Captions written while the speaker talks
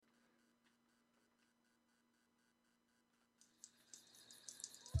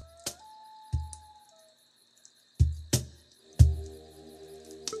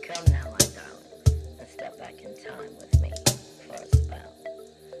time with me for a spell.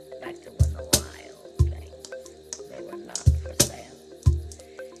 Back to when the wild things, they were not for sale.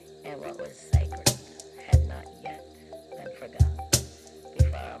 And what was sacred had not yet been forgotten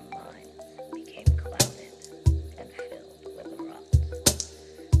before our minds became clouded and filled with rot.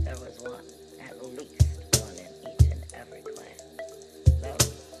 There was one, at least one in each and every clan.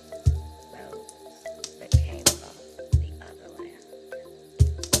 Those that came from the other land.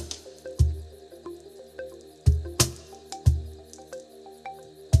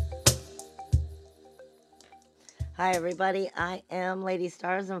 Hi, everybody. I am Lady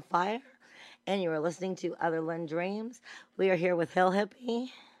Stars and Fire, and you are listening to Otherland Dreams. We are here with Hill Hippie.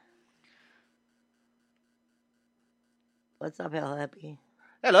 What's up, Hill Hippie?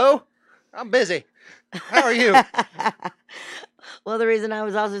 Hello, I'm busy. How are you? Well, the reason I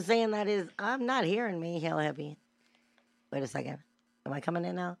was also saying that is I'm not hearing me, Hill Hippie. Wait a second. Am I coming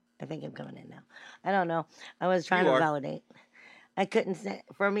in now? I think I'm coming in now. I don't know. I was trying You to are. validate. I couldn't say.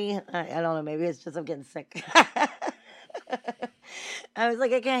 For me, I don't know. Maybe it's just I'm getting sick. I was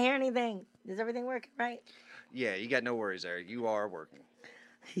like, I can't hear anything. Is everything working right? Yeah, you got no worries there. You are working.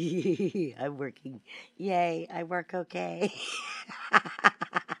 I'm working. Yay, I work okay.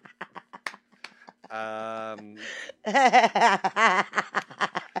 Um, I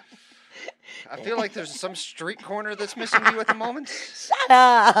feel like there's some street corner that's missing you at the moment. Shut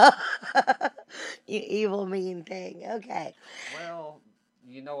up. You evil, mean thing. Okay. Well,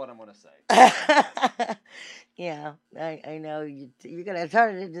 you know what I'm gonna say. Yeah, I know you're gonna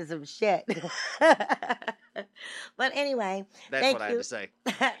turn it into some shit. But anyway, That's thank what I had you. to say.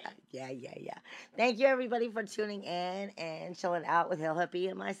 Yeah. Thank you everybody for tuning in and chilling out with Hill Hippie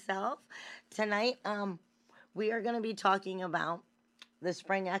and myself tonight. We are gonna be talking about the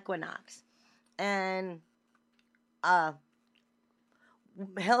spring equinox, and uh,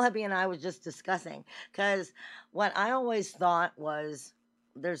 Hill Hippie and I was just discussing because what I always thought was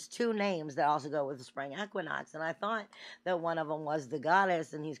there's two names that also go with the spring equinox, and I thought that one of them was the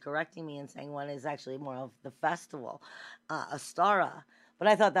goddess, and he's correcting me and saying one is actually more of the festival, Astara. But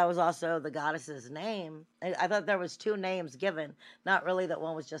I thought that was also the goddess's name. I thought there was two names given, not really that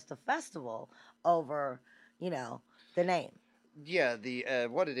one was just a festival over, you know, the name. Yeah, the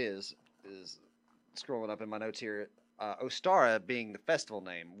what it is scrolling up in my notes here. Ostara being the festival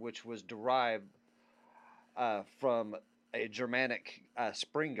name, which was derived from a Germanic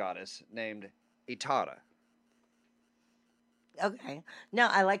spring goddess named Itara. Okay, no,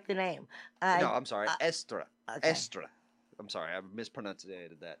 I like the name. No, I I'm sorry, Estra. Okay. Estra. I'm sorry, I mispronounced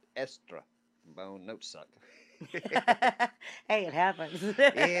that. Estra. My own notes suck. Hey, it happens.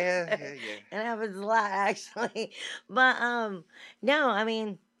 Yeah. It happens a lot, actually. But no, I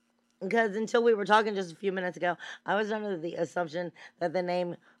mean, because until we were talking just a few minutes ago, I was under the assumption that the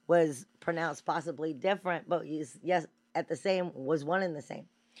name was pronounced possibly different, but yes, at the same was one and the same.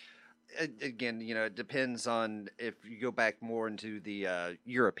 Again, it depends on if you go back more into the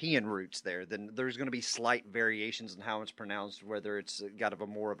European roots there, then there's going to be slight variations in how it's pronounced, whether it's got of a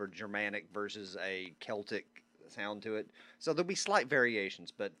more of a Germanic versus a Celtic sound to it. So there'll be slight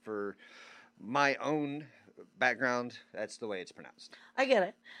variations, but for my own background, that's the way it's pronounced. I get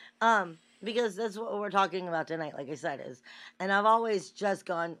it. Because that's what we're talking about tonight, like I said, is and I've always just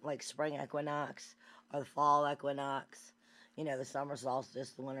gone like spring equinox or the fall equinox, the summer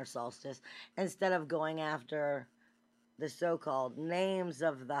solstice, the winter solstice, instead of going after the so called names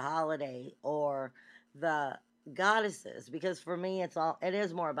of the holiday or the goddesses, because for me it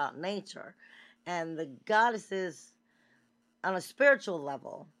is more about nature. And the goddesses on a spiritual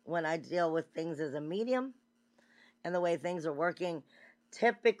level, when I deal with things as a medium and the way things are working,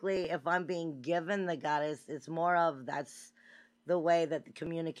 typically if I'm being given the goddess, it's more of that's the way that the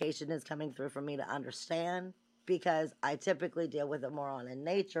communication is coming through for me to understand, because I typically deal with it more on a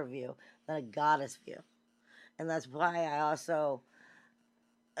nature view than a goddess view. And that's why I also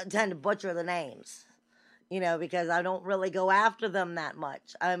tend to butcher the names, because I don't really go after them that much.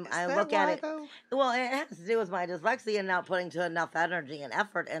 Is I that look at why, it. though? Well, it has to do with my dyslexia and not putting to enough energy and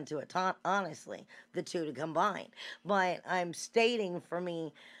effort into it. Honestly, the two to combine. But I'm stating for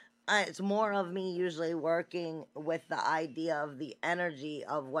me, it's more of me usually working with the idea of the energy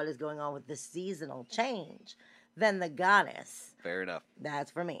of what is going on with the seasonal change than the goddess. Fair enough.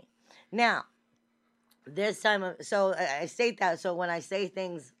 That's for me. Now, this time so I state that, so when I say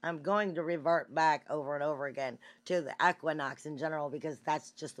things I'm going to revert back over and over again to the equinox in general, because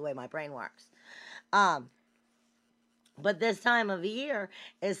that's just the way my brain works. um but this time of year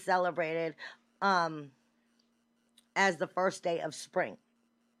is celebrated um as the first day of spring.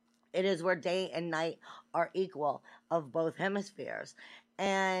 It is where day and night are equal of both hemispheres.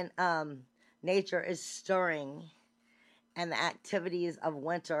 And nature is stirring and the activities of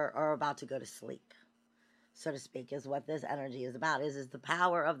winter are about to go to sleep, so to speak, is what this energy is about. Is the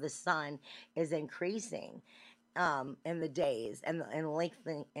power of the sun is increasing in the days and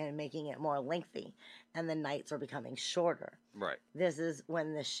lengthening and making it more lengthy, and the nights are becoming shorter. Right. This is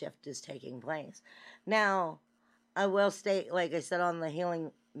when the shift is taking place. Now, I will state, like I said on the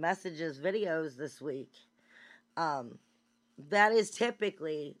Healing Messages videos this week, um, that is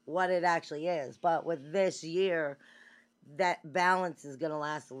typically what it actually is. But with this year, that balance is going to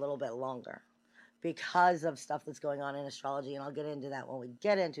last a little bit longer because of stuff that's going on in astrology. And I'll get into that when we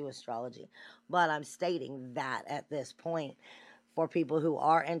get into astrology. But I'm stating that at this point for people who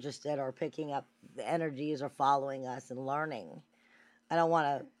are interested or picking up the energies or following us and learning. I don't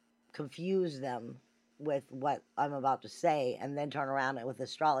want to confuse them with what I'm about to say and then turn around with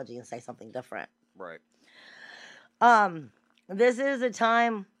astrology and say something different. Right. This is a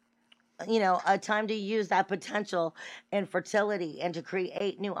time, a time to use that potential and fertility and to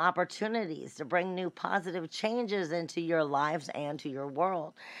create new opportunities, to bring new positive changes into your lives and to your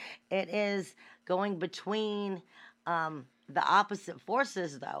world. It is going between the opposite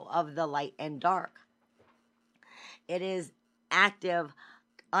forces, though, of the light and dark. It is active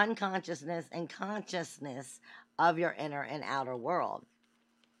unconsciousness and consciousness of your inner and outer world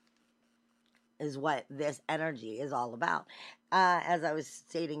is what this energy is all about. As I was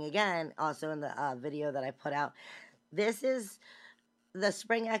stating again, also in the video that I put out, this is the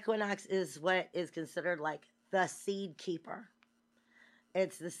spring equinox is what is considered like the seed keeper.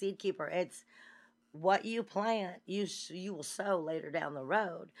 It's the seed keeper. It's what you plant, you will sow later down the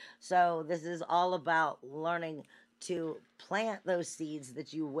road. So this is all about learning to plant those seeds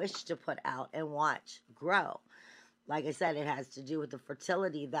that you wish to put out and watch grow. Like I said, it has to do with the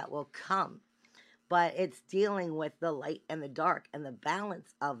fertility that will come. But it's dealing with the light and the dark and the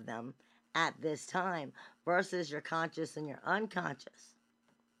balance of them at this time versus your conscious and your unconscious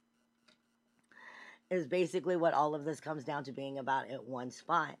is basically what all of this comes down to being about at one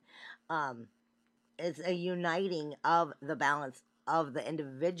spot. It's a uniting of the balance of the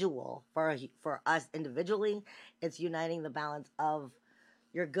individual. For us individually, it's uniting the balance of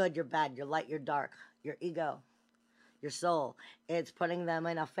your good, your bad, your light, your dark, your ego, your soul. It's putting them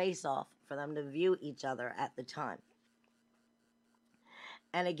in a face-off for them to view each other at the time.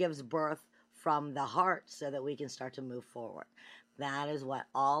 And it gives birth from the heart so that we can start to move forward. That is what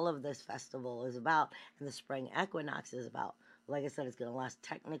all of this festival is about, and the spring equinox is about. Like I said, it's going to last,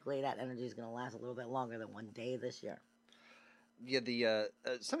 technically that energy is going to last a little bit longer than one day this year. Yeah, the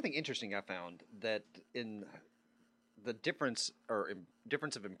something interesting I found that in the difference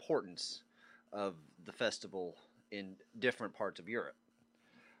of importance of the festival in different parts of Europe,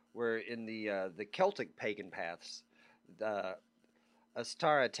 where in the Celtic pagan paths,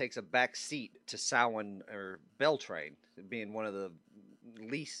 Astara takes a back seat to Samhain or Beltane, being one of the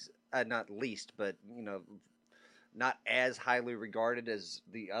least, not least, but not as highly regarded as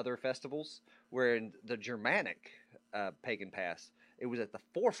the other festivals. Where in the Germanic pagan paths, it was at the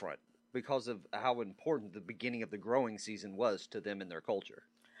forefront because of how important the beginning of the growing season was to them in their culture.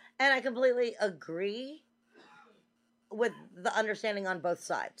 And I completely agree with the understanding on both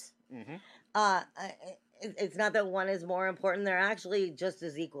sides. Mm-hmm. It's not that one is more important; they're actually just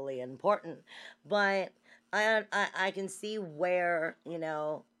as equally important. But I can see where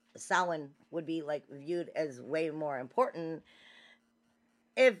Samhain would be like viewed as way more important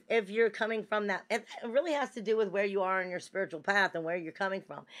if you're coming from that. It really has to do with where you are in your spiritual path and where you're coming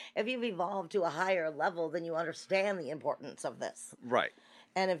from. If you've evolved to a higher level, then you understand the importance of this. Right.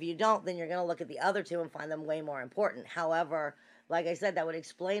 And if you don't, then you're going to look at the other two and find them way more important. However, like I said, that would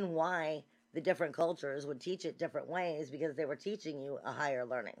explain why the different cultures would teach it different ways, because they were teaching you a higher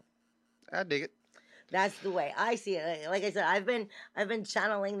learning. I dig it. That's the way I see it. Like I said, I've been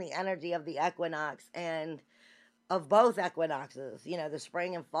channeling the energy of the equinox and of both equinoxes, the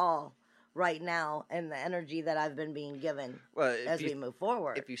spring and fall right now, and the energy that I've been being given as we move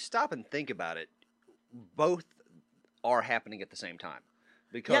forward. If you stop and think about it, both are happening at the same time.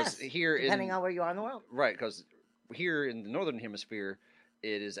 Because here, depending on where you are in the world. Right, because here in the northern hemisphere,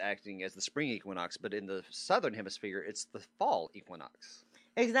 it is acting as the spring equinox, but in the southern hemisphere, it's the fall equinox.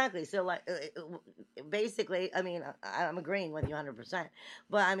 Exactly. So, like, basically, I mean, I'm agreeing with you 100%.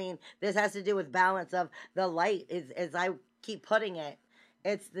 But, I mean, this has to do with balance of the light. As I keep putting it,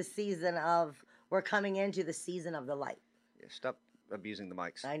 it's the season of, we're coming into the season of the light. Yeah, stop abusing the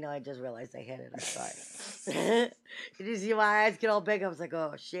mics. I know, I just realized I hit it. I'm sorry. You see my eyes get all big. I was like,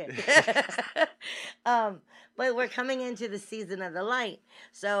 oh, shit. But we're coming into the season of the light.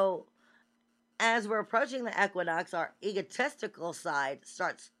 So, as we're approaching the equinox, our egotistical side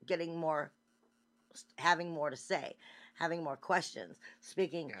starts getting more having more to say, having more questions,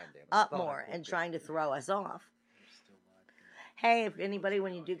 speaking God damn it, I up thought I more, quit and it. trying to throw us off. Hey, if anybody,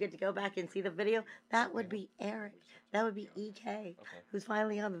 when you do get to go back and see the video, that would be Eric. That would be EK, who's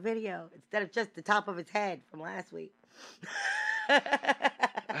finally on the video instead of just the top of his head from last week.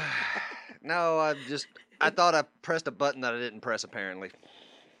 No, I thought I pressed a button that I didn't press, apparently.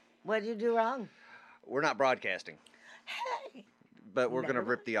 What'd you do wrong? We're not broadcasting, Hey. but we're going to Never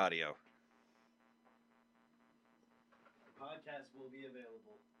rip the audio. The podcast will be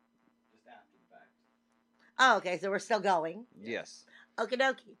available just after the fact. Oh, okay, so we're still going. Yes. Okie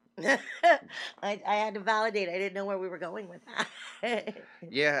dokie. I had to validate. I didn't know where we were going with that.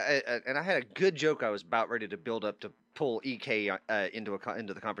 Yeah, and I had a good joke I was about ready to build up to pull EK into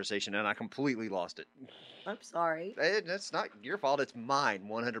the conversation, and I completely lost it. I'm sorry. That's not your fault. It's mine,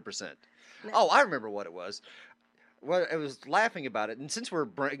 100%. No. Oh, I remember what it was. Well, I was laughing about it, and since we're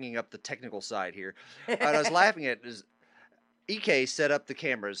bringing up the technical side here, what I was laughing at is EK set up the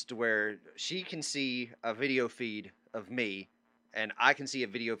cameras to where she can see a video feed of me, and I can see a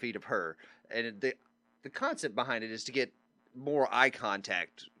video feed of her. And the concept behind it is to get more eye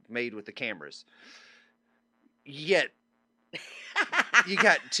contact made with the cameras. Yet, you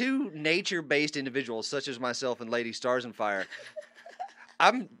got two nature-based individuals such as myself and Lady Stars and Fire.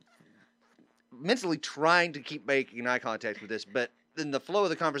 I'm mentally trying to keep making eye contact with this, but in the flow of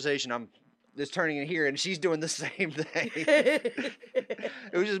the conversation, I'm just turning in here, and she's doing the same thing. It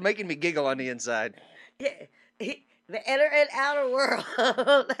was just making me giggle on the inside. The inner and outer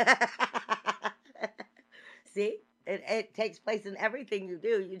world. See? It takes place in everything you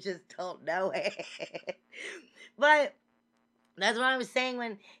do. You just don't know it. But that's what I was saying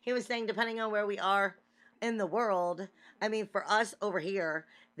when he was saying, depending on where we are in the world. I mean, for us over here,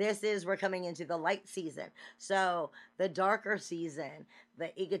 we're coming into the light season. So the darker season,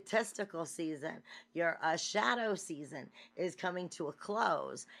 the egotistical season, your shadow season is coming to a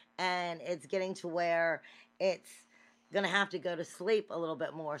close. And it's getting to where it's going to have to go to sleep a little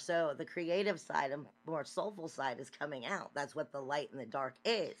bit more. So the creative side and more soulful side is coming out. That's what the light and the dark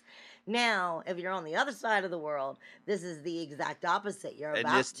is. Now, if you're on the other side of the world, this is the exact opposite. You're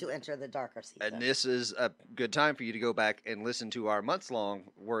about to enter the darker season. And this is a good time for you to go back and listen to our months-long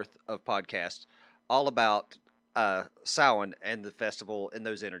worth of podcasts all about Samhain and the festival and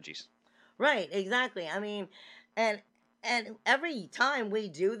those energies. Right, exactly. I mean, and every time we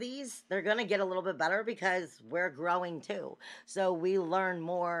do these, they're going to get a little bit better because we're growing too. So we learn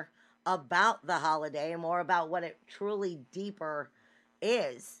more about the holiday and more about what it truly deeper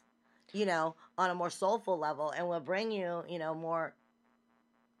is, on a more soulful level. And we'll bring you, more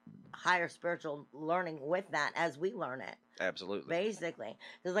higher spiritual learning with that as we learn it. Absolutely. Basically.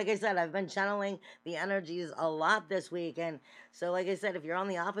 Because like I said, I've been channeling the energies a lot this week. And so like I said, if you're on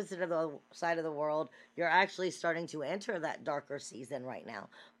the opposite of the side of the world, you're actually starting to enter that darker season right now.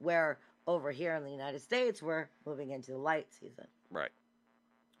 Where over here in the United States, we're moving into the light season. Right.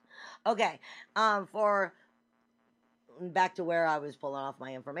 Okay. Back to where I was pulling off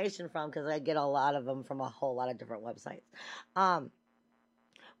my information from, because I get a lot of them from a whole lot of different websites.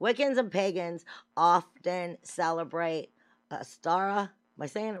 Wiccans and pagans often celebrate Astara. Am I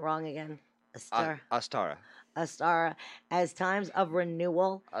saying it wrong again? Astara. Astara as times of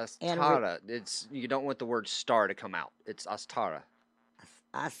renewal. Astara. You don't want the word star to come out. It's Astara.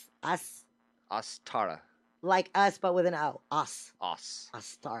 Astara. Like us, but with an O. Us.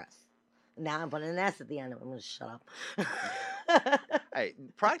 Astaras. Now I'm putting an S at the end. I'm going to shut up. Hey,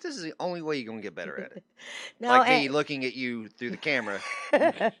 practice is the only way you're going to get better at it. No, like me looking at you through the camera.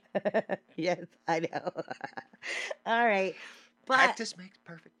 Yes, I know. All right. But Practice makes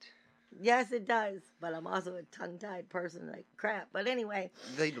perfect. Yes, it does. But I'm also a tongue-tied person like crap. But anyway.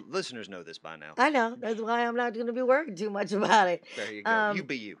 The listeners know this by now. I know. That's why I'm not going to be worried too much about it. There you go. You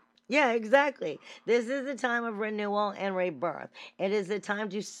be you. Yeah, exactly. This is a time of renewal and rebirth. It is a time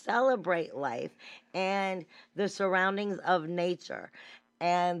to celebrate life and the surroundings of nature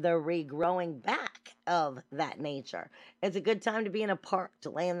and the regrowing back of that nature. It's a good time to be in a park, to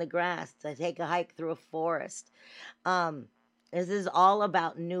lay in the grass, to take a hike through a forest. This is all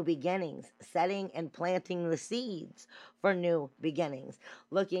about new beginnings, setting and planting the seeds for new beginnings,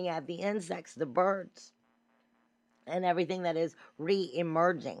 looking at the insects, the birds, and everything that is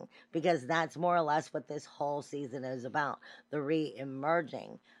re-emerging, because that's more or less what this whole season is about, the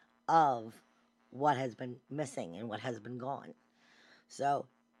re-emerging of what has been missing and what has been gone. So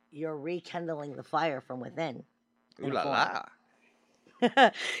you're rekindling the fire from within. Ooh la la.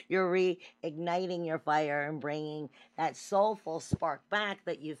 You're reigniting your fire and bringing that soulful spark back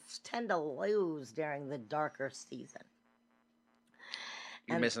that you tend to lose during the darker season.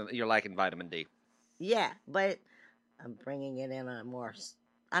 You're lacking vitamin D. Yeah, but I'm bringing it in a more.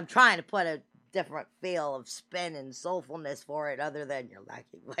 I'm trying to put a different feel of spin and soulfulness for it, other than you're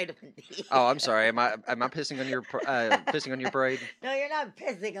lacking vitamin D. Oh, I'm sorry. Am I pissing on your pissing on your parade? No, you're not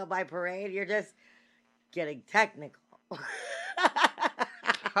pissing on my parade. You're just getting technical.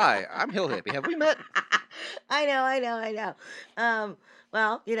 Hi, I'm Hill Hippie. Have we met? I know.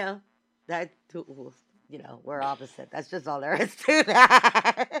 Well, that we're opposite. That's just all there is to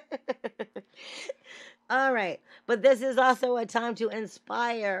that. All right. But this is also a time to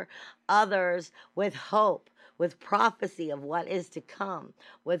inspire others with hope, with prophecy of what is to come,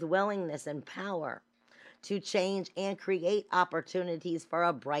 with willingness and power to change and create opportunities for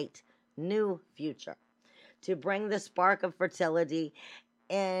a bright new future, to bring the spark of fertility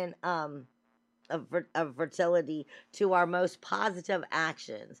and of fertility to our most positive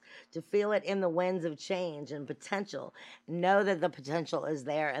actions, to feel it in the winds of change and potential. Know that the potential is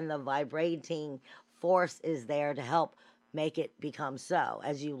there and the vibrating force is there to help make it become so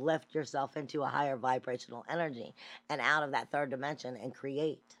as you lift yourself into a higher vibrational energy and out of that third dimension and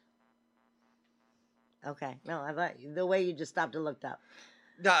create. Okay. No, I thought the way you just stopped and looked up.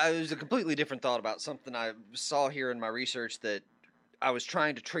 No, it was a completely different thought about something I saw here in my research that I was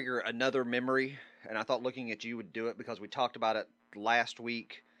trying to trigger another memory, and I thought looking at you would do it because we talked about it last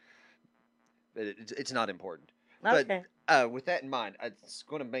week. But it's not important. Okay. But with that in mind, it's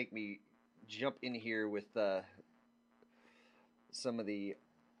going to make me jump in here with some of the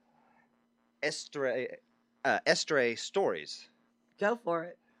Estray stories. Go for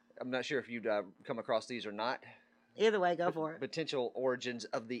it. I'm not sure if you'd come across these or not. Either way, go for it. Potential origins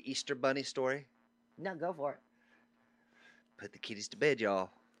of the Easter Bunny story. No, go for it. Put the kitties to bed,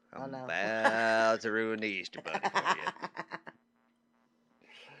 y'all. Oh, I'm no. about to ruin the Easter Bunny for you.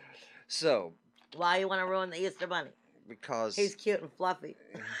 So, Why you want to ruin the Easter Bunny? because He's cute and fluffy.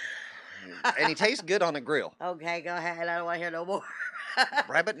 and he tastes good on a grill. Okay, go ahead. I don't want to hear no more.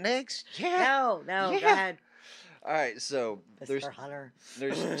 Rabbit and eggs? Yeah. No, go Yeah. ahead. All right, so Mr. Hunter.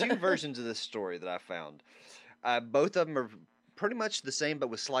 there's two versions of this story that I found. Both of them are pretty much the same, but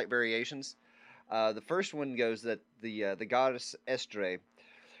with slight variations. The first one goes that the goddess Estray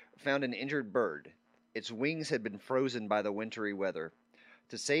found an injured bird. Its wings had been frozen by the wintry weather.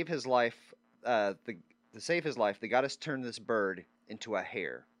 To save his life, the goddess turned this bird into a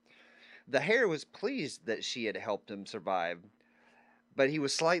hare. The hare was pleased that she had helped him survive, but he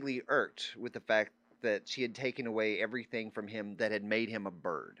was slightly irked with the fact that she had taken away everything from him that had made him a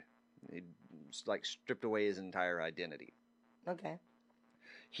bird. It like stripped away his entire identity. Okay.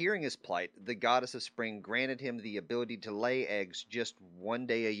 Hearing his plight, the goddess of spring granted him the ability to lay eggs just one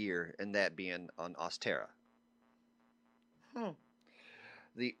day a year, and that being on Ostera.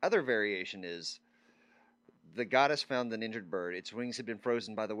 The other variation is the goddess found an injured bird. Its wings had been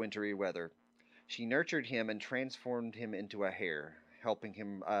frozen by the wintry weather. She nurtured him and transformed him into a hare, helping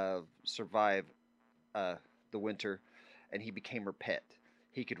him survive the winter, and he became her pet.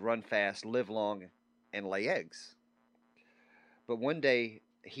 He could run fast, live long, and lay eggs. But one day,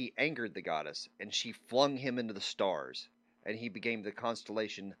 he angered the goddess, and she flung him into the stars, and he became the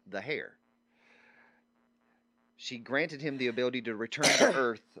constellation the Hare. She granted him the ability to return to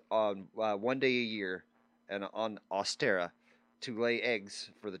Earth on one day a year, and on Ostera, to lay eggs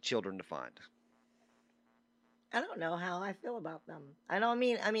for the children to find. I don't know how I feel about them. I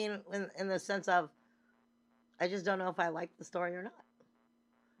mean, in the sense of, I just don't know if I like the story or not.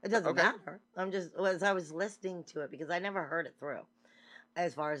 It doesn't Okay. matter. As I was listening to it, because I never heard it through,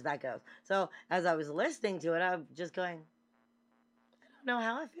 as far as that goes. So as I was listening to it, I'm just going, I don't know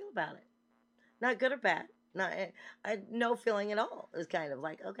how I feel about it. Not good or bad. Not, no feeling at all. It's kind of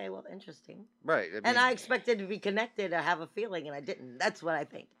like, okay, well, interesting. Right. And I expected to be connected or have a feeling, and I didn't. That's what I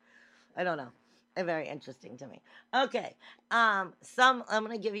think. I don't know. Very interesting to me. Okay. I'm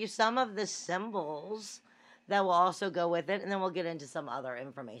going to give you some of the symbols that will also go with it, and then we'll get into some other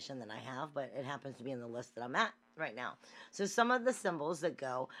information that I have, but it happens to be in the list that I'm at right now. So some of the symbols that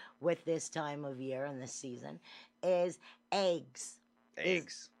go with this time of year and this season is eggs.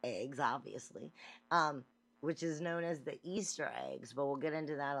 Eggs, obviously, which is known as the Easter eggs, but we'll get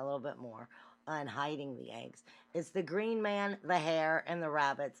into that a little bit more on hiding the eggs. It's the green man, the hare, and the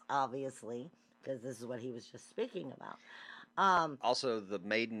rabbits, obviously, because this is what he was just speaking about. Also, the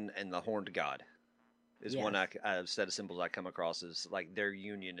maiden and the horned god is one Yes. set of symbols I come across as like their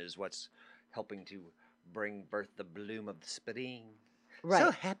union is what's helping to bring birth the bloom of the spring. Right.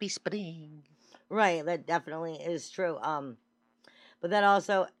 So happy spring. Right, that definitely is true. But that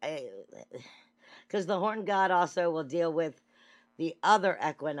also, because the horned god also will deal with the other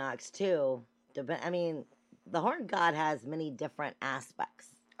equinox too. The horned god has many different aspects.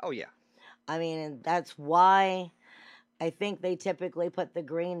 Oh yeah. I mean, and that's why I think they typically put the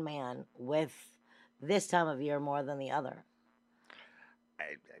green man with this time of year more than the other.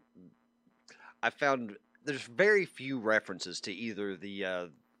 I, I found there's very few references to either the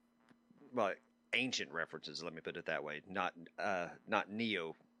well, ancient references. Let me put it that way, not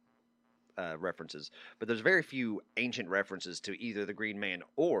neo references, but there's very few ancient references to either the Green Man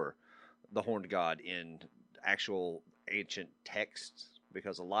or the Horned God in actual ancient texts,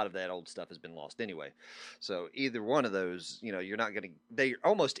 because a lot of that old stuff has been lost anyway. So either one of those, you're not going to. They're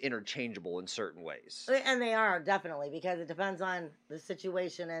almost interchangeable in certain ways. And they are, definitely, because it depends on the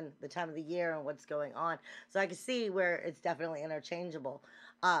situation and the time of the year and what's going on. So I can see where it's definitely interchangeable.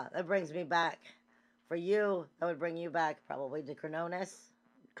 That brings me back. For you, that would bring you back probably to Crononos.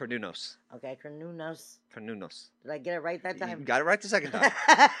 Carnunos. Okay, Cronunos. Carnunos. Did I get it right that You time? got it right the second time.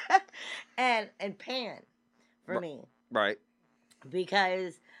 and Pan for me, Right.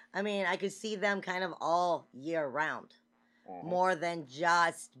 because I mean I could see them kind of all year round, more than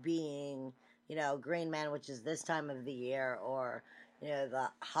just being Green Man, which is this time of the year, or the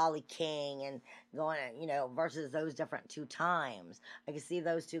Holly King, and going versus those different two times. I could see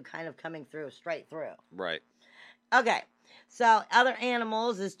those two kind of coming through straight through. Right. Okay, so other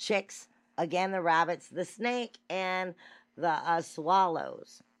animals is chicks. Again, the rabbits, the snake, and the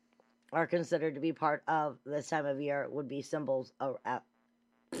swallows are considered to be part of this time of year. Would be symbols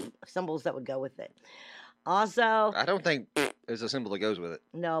symbols that would go with it. Also, I don't think is a symbol that goes with it.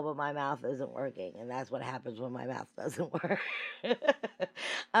 no, but my mouth isn't working, and that's what happens when my mouth doesn't work.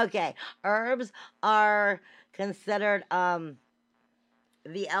 Okay, herbs are considered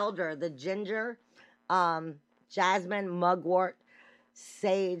the elder, the ginger, jasmine, mugwort,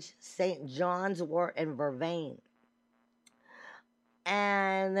 sage, St. John's wort, and vervain.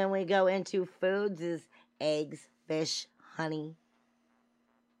 And then we go into foods is eggs, fish, honey,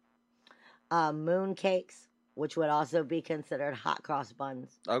 moon cakes, which would also be considered hot cross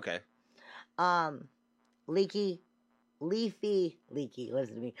buns. Okay. Leafy,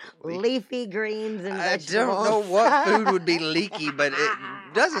 listen to me, leafy greens and I vegetables. don't know what food would be leaky, but it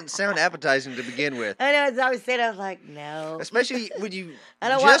doesn't sound appetizing to begin with. I know, it's always saying, I was like, no. Especially when you I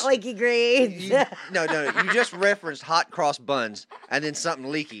don't just, want leaky greens. No, you just referenced hot cross buns and then something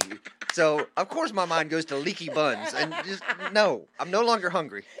leaky. So, of course, my mind goes to leaky buns. And just, no, I'm no longer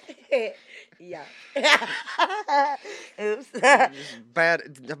hungry. Yeah. Oops. Just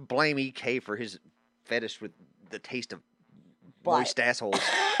bad. Blame EK for his fetish with the taste of moist assholes.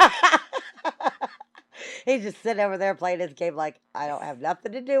 He's just sitting over there playing his game like, I don't have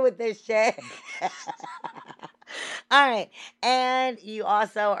nothing to do with this shit. All right. And you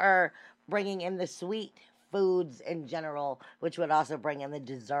also are bringing in the sweet foods in general, which would also bring in the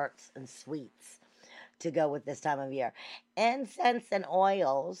desserts and sweets to go with this time of year. Incense and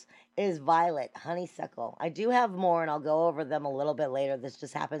oils is violet, honeysuckle. I do have more, and I'll go over them a little bit later. This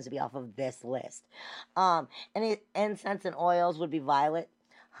just happens to be off of this list. Incense and oils would be violet,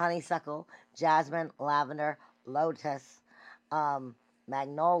 honeysuckle, jasmine, lavender, lotus,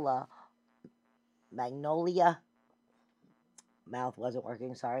 magnolia. Mouth wasn't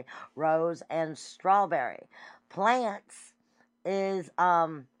working, sorry. Rose and strawberry. Plants is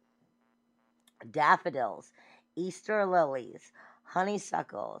daffodils, Easter lilies,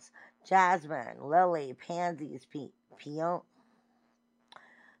 honeysuckles, jasmine, lily, pansies,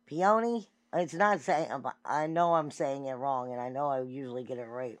 peony. It's not saying, I know I'm saying it wrong, and I know I usually get it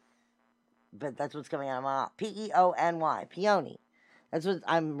right, but that's what's coming out of my mouth. Peony, peony. That's what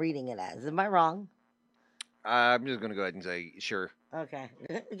I'm reading it as. Am I wrong? I'm just going to go ahead and say, sure. Okay,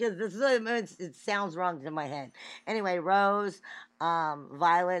 because it sounds wrong to my head. Anyway, rose,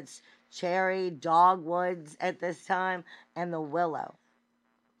 violets, cherry, dogwoods at this time, and the willow.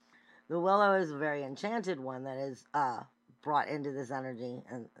 The willow is a very enchanted one that is brought into this energy,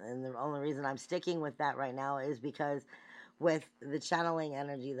 and the only reason I'm sticking with that right now is because with the channeling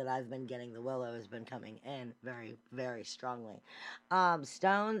energy that I've been getting, the willow has been coming in very, very strongly.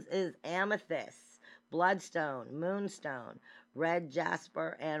 Stones is amethyst, bloodstone, moonstone, red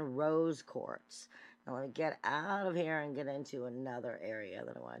jasper, and rose quartz. Now let me get out of here and get into another area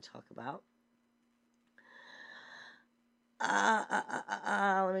that I want to talk about.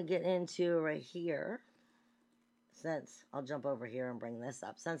 Let me get into right here. Since I'll jump over here and bring this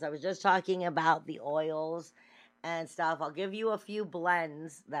up. Since I was just talking about the oils and stuff, I'll give you a few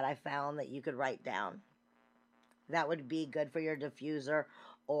blends that I found that you could write down. That would be good for your diffuser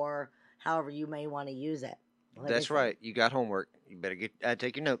or however you may want to use it. That's right. You got homework. You better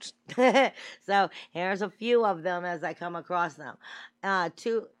take your notes. So here's a few of them as I come across them.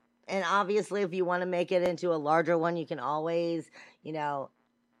 And obviously, if you want to make it into a larger one, you can always,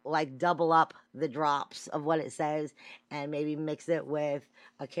 like double up the drops of what it says and maybe mix it with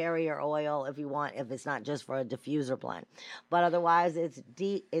a carrier oil if you want, if it's not just for a diffuser blend. But otherwise it's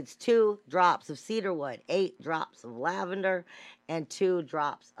 2 drops of cedarwood, 8 drops of lavender, and 2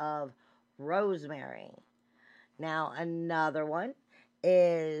 drops of rosemary. Now another one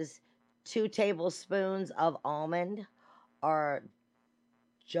is 2 tablespoons of almond or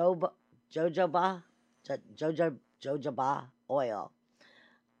jojoba jojoba oil.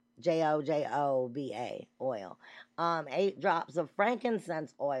 Jojoba oil. 8 drops of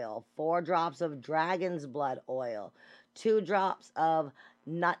frankincense oil, 4 drops of dragon's blood oil, 2 drops of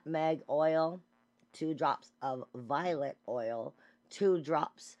nutmeg oil, 2 drops of violet oil, 2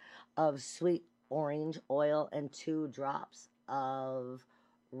 drops of sweet orange oil, and 2 drops of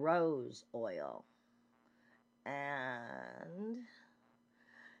rose oil. And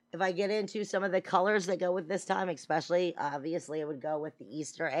if I get into some of the colors that go with this time, especially, obviously, it would go with the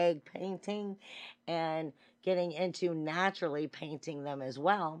Easter egg painting and getting into naturally painting them as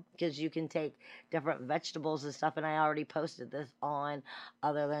well, because you can take different vegetables and stuff, and I already posted this on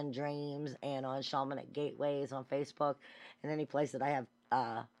Other Than Dreams and on Shamanic Gateways on Facebook and any place that I have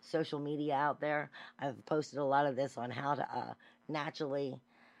social media out there. I've posted a lot of this on how to naturally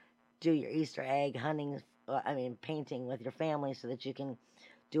do your Easter egg hunting, painting with your family so that you can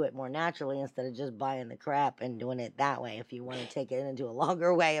do it more naturally instead of just buying the crap and doing it that way. If you want to take it into a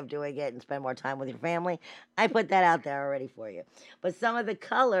longer way of doing it and spend more time with your family, I put that out there already for you. But some of the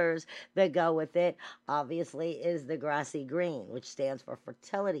colors that go with it, obviously, is the grassy green, which stands for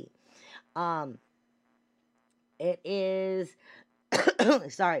fertility. It is,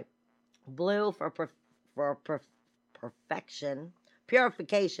 sorry, blue for perfection,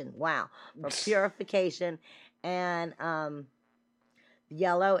 purification. Wow, for purification, and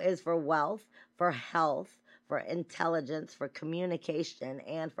yellow is for wealth, for health, for intelligence, for communication,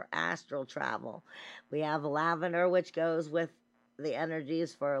 and for astral travel. We have lavender, which goes with the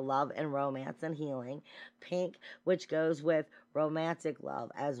energies for love and romance and healing. Pink, which goes with romantic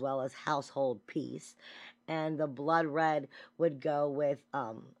love as well as household peace. And the blood red would go with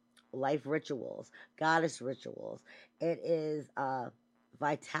life rituals, goddess rituals. It is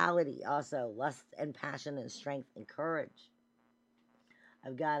vitality, also lust and passion and strength and courage.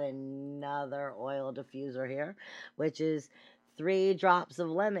 I've got another oil diffuser here, which is 3 drops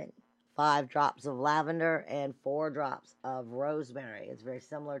of lemon, 5 drops of lavender, and 4 drops of rosemary. It's very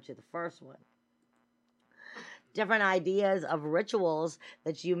similar to the first one. Different ideas of rituals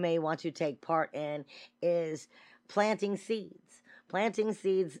that you may want to take part in is planting seeds. Planting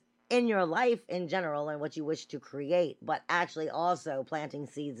seeds in your life in general and what you wish to create, but actually also planting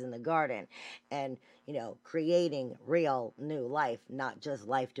seeds in the garden and, creating real new life, not just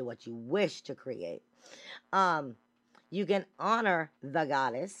life to what you wish to create. You can honor the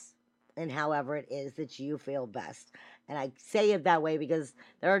goddess in however it is that you feel best. And I say it that way because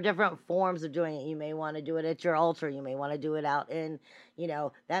there are different forms of doing it. You may want to do it at your altar. You may want to do it out in,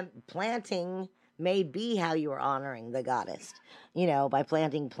 that planting may be how you are honoring the goddess, by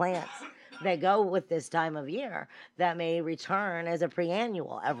planting plants that go with this time of year that may return as a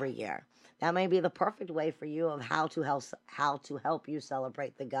preannual every year. That may be the perfect way for you of how to help you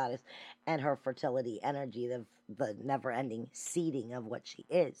celebrate the goddess and her fertility energy, the never-ending seeding of what she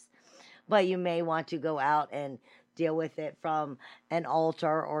is. But you may want to go out and deal with it from an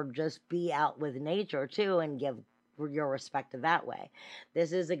altar or just be out with nature too and give your respect that way.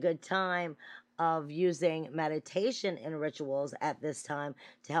 This is a good time of using meditation and rituals at this time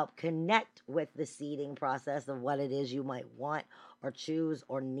to help connect with the seeding process of what it is you might want or choose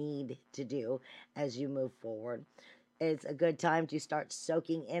or need to do as you move forward. It's a good time to start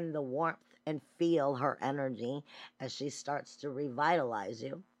soaking in the warmth and feel her energy as she starts to revitalize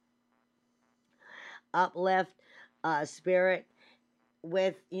you. Uplift spirit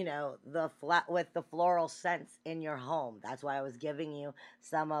with the floral scents in your home. That's why I was giving you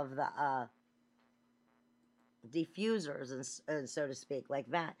some of the diffusers and so to speak, like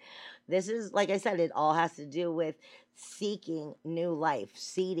that. This is, like I said, it all has to do with seeking new life,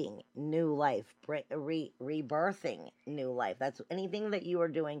 seeding new life, rebirthing new life. That's anything that you are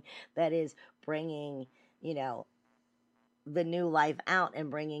doing that is bringing, the new life out and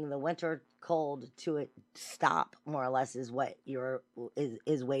bringing the winter cold to it stop, more or less, is what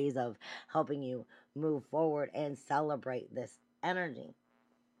is ways of helping you move forward and celebrate this energy.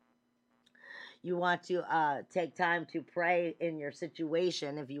 You want to take time to pray in your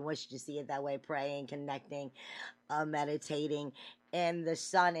situation if you wish to see it that way, praying, connecting, meditating, and the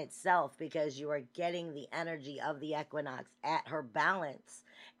sun itself, because you are getting the energy of the equinox at her balance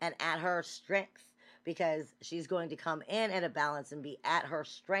and at her strength because she's going to come in at a balance and be at her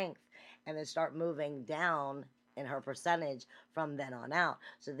strength and then start moving down in her percentage from then on out.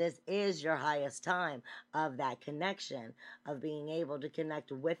 So this is your highest time of that connection, of being able to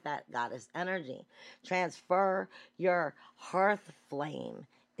connect with that goddess energy. Transfer your hearth flame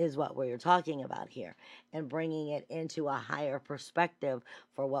is what we're talking about here, and bringing it into a higher perspective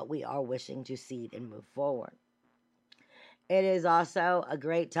for what we are wishing to seed and move forward. It is also a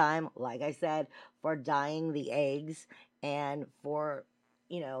great time, like I said, for dyeing the eggs and for,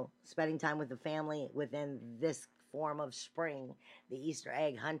 spending time with the family within this form of spring, the Easter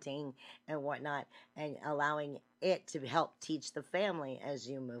egg hunting and whatnot, and allowing it to help teach the family as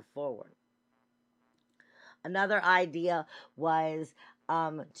you move forward. Another idea was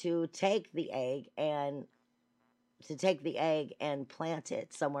to take the egg and plant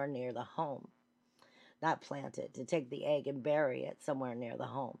it somewhere near the home. Not plant it, to take the egg and bury it somewhere near the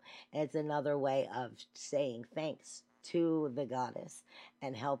home. And it's another way of saying thanks to the goddess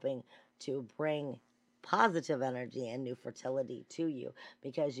and helping to bring positive energy and new fertility to you,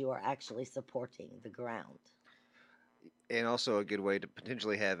 because you are actually supporting the ground. And also a good way to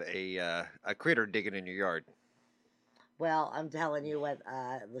potentially have a critter digging in your yard. Well, I'm telling you what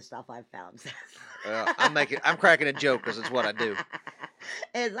the stuff I've found says. I'm cracking a joke because it's what I do.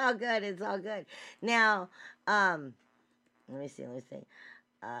 It's all good. It's all good. Now, let me see.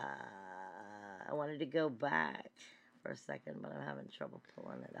 I wanted to go back for a second, but I'm having trouble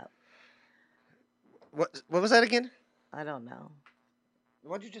pulling it up. What was that again? I don't know.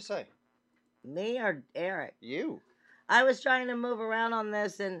 What did you just say? Me or Eric? You. I was trying to move around on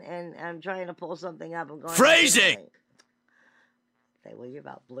this, and I'm trying to pull something up. I'm going phrasing. Say, well, you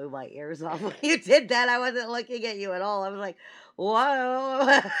about blew my ears off when you did that. I wasn't looking at you at all. I was like,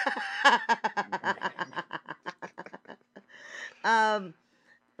 whoa. Let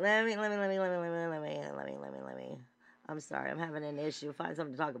me. I'm sorry, I'm having an issue. Find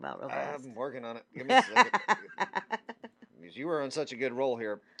something to talk about real fast. I'm working on it. Give me a second. Because you were on such a good roll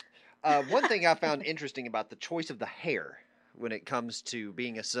here. One thing I found interesting about the choice of the hair when it comes to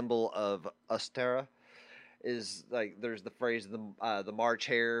being a symbol of Ostara is, like, there's the phrase the March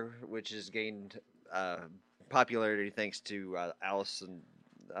hare, which has gained popularity thanks to Alice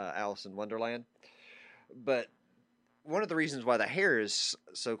in Wonderland. But one of the reasons why the hair is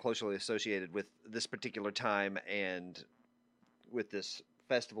so closely associated with this particular time and with this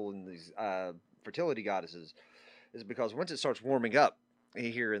festival and these fertility goddesses is because once it starts warming up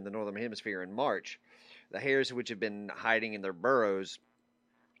here in the Northern Hemisphere in March, the hares which have been hiding in their burrows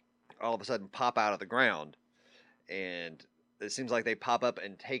all of a sudden pop out of the ground. And it seems like they pop up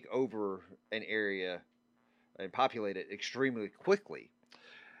and take over an area and populate it extremely quickly.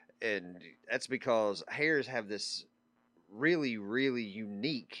 And that's because hares have this really, really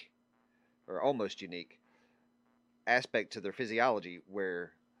unique, or almost unique, aspect to their physiology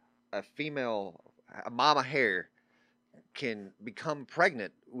where a mama hare can become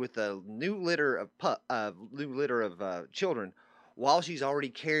pregnant with a new litter of children while she's already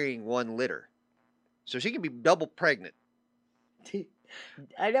carrying one litter. So she can be double pregnant.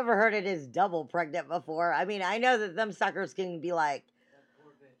 I never heard it as double pregnant before. I mean, I know that them suckers can be like,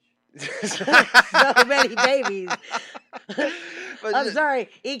 so many babies. I'm sorry,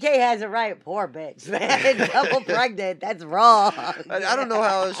 EK has it right. Poor bitch, man. Double pregnant. That's wrong. I don't know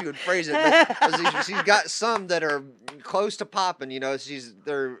how else you would phrase it, but she's got some that are close to popping. I'm going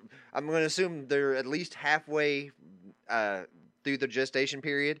to assume they're at least halfway through the gestation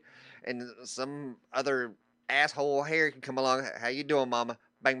period, and some other asshole hare can come along. How you doing, mama?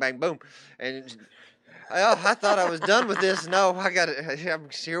 Bang, bang, boom, and. I thought I was done with this. No, I got it.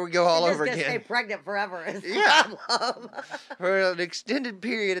 Here we go all over again. Stay pregnant forever is the problem. For an extended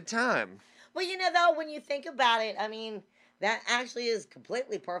period of time. Well, though, when you think about it, I mean, that actually is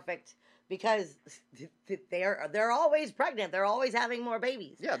completely perfect because they're always pregnant. They're always having more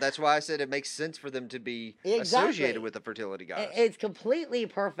babies. Yeah, that's why I said it makes sense for them to be associated with the fertility goddess. It's completely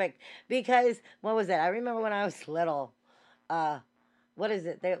perfect because, what was that? I remember when I was little, what is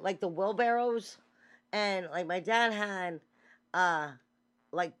it? They're like the wheelbarrows. And, like, my dad had,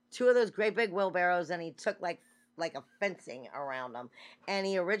 like, 2 of those great big wheelbarrows, and he took, like a fencing around them. And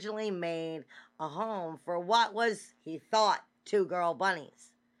he originally made a home for what was, he thought, 2 girl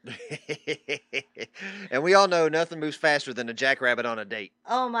bunnies. And we all know nothing moves faster than a jackrabbit on a date.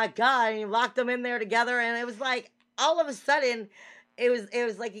 Oh, my God. And he locked them in there together, and it was like, all of a sudden, it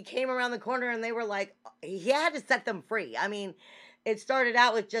was like he came around the corner, and they were like, he had to set them free. I mean... It started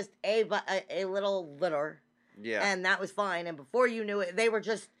out with just a little litter, yeah, and that was fine. And before you knew it, they were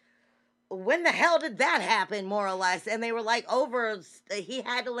just when the hell did that happen, more or less? And they were like, he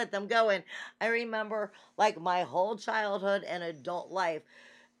had to let them go. And I remember, like, my whole childhood and adult life,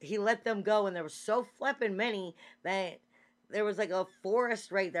 he let them go, and there were so flippin' many that there was like a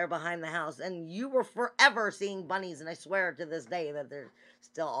forest right there behind the house, and you were forever seeing bunnies. And I swear to this day that they're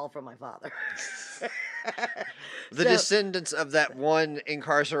still all from my father. The So- descendants of that one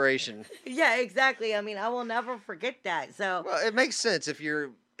incarceration. Yeah, exactly. I mean, I will never forget that. So Well, it makes sense if you're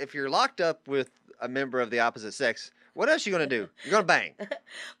locked up with a member of the opposite sex. What else you gonna do? You're gonna bang.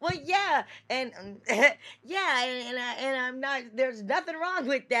 well, yeah, and yeah, and I'm not. There's nothing wrong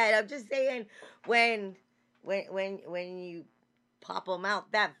with that. I'm just saying when you pop them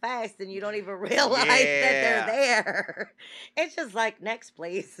out that fast and you don't even realize that they're there. It's just like next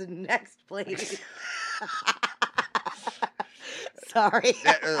place, next place. Sorry.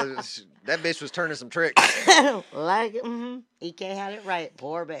 That bitch was turning some tricks. Like EK had it right.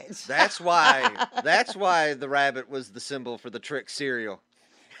 Poor bitch. That's why the rabbit was the symbol for the trick cereal.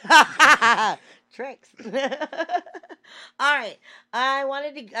 Tricks. All right. I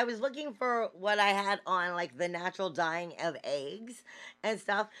was looking for what I had on, like the natural dyeing of eggs and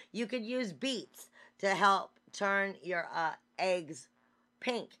stuff. You could use beets to help turn your eggs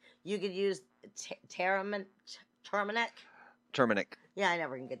pink. You could use turmeric. Terminic. Yeah, I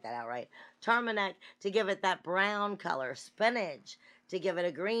never can get that out right. Turmeric to give it that brown color. Spinach to give it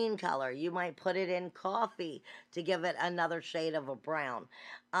a green color. You might put it in coffee to give it another shade of a brown.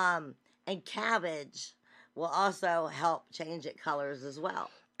 And cabbage will also help change it colors as well.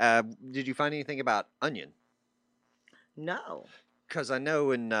 Did you find anything about onion? No. Because I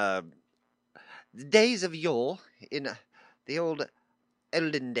know in the days of yore, in the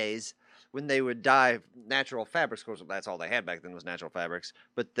olden days, when they would dye natural fabrics, of course, that's all they had back then was natural fabrics,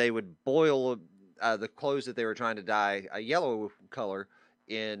 but they would boil the clothes that they were trying to dye a yellow color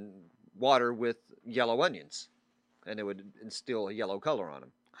in water with yellow onions, and it would instill a yellow color on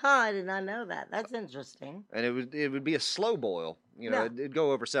them. Huh, I did not know that. That's interesting. And it would be a slow boil. You know, Yeah. it'd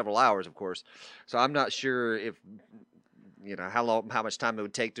go over several hours, of course. So I'm not sure if how much time it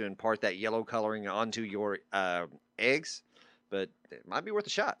would take to impart that yellow coloring onto your eggs, but it might be worth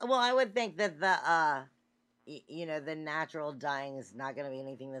a shot. Well, I would think that the natural dyeing is not going to be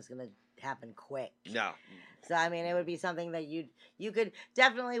anything that's going to happen quick. No. So I mean, it would be something that you could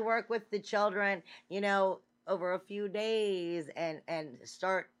definitely work with the children, over a few days and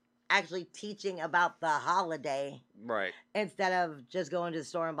start actually teaching about the holiday Right. instead of just going to the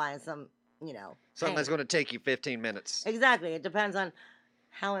store and buying some, Something that's paint. going to take you 15 minutes. Exactly. It depends on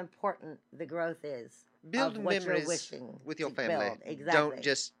how important the growth is. Build of what you're memories wishing with your to family. build. Exactly. Don't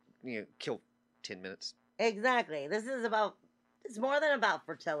just kill 10 minutes. Exactly. It's more than about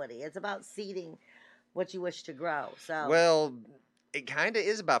fertility. It's about seeding what you wish to grow. So Well, it kind of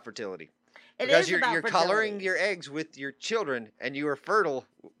is about fertility. it Because is you're about coloring fertility. your eggs with your children, and you are fertile,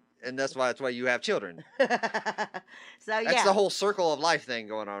 and that's why you have children. So That's yeah. the whole circle of life thing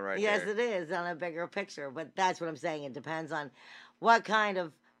going on right Yes, there. it is on a bigger picture, but that's what I'm saying. It depends on what kind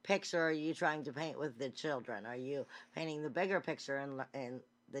of picture are you trying to paint with the children. Are you painting the bigger picture and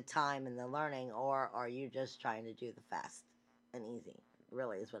the time and the learning, or are you just trying to do the fast and easy?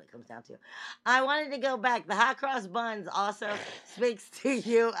 Really is what it comes down to. I wanted to go back. The hot cross buns also speaks to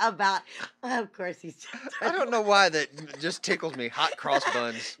you about. Of course, he's. Just, I don't know why that just tickles me. Hot cross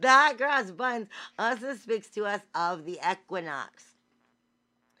buns. The hot cross buns also speaks to us of the equinox.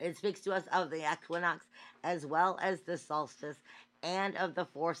 It speaks to us of the equinox as well as the solstice and of the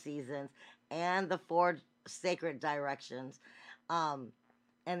 4 seasons and the 4 sacred directions and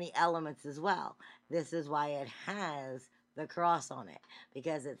the elements as well. This is why it has the cross on it,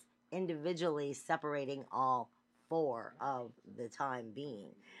 because it's individually separating all 4 of the time being.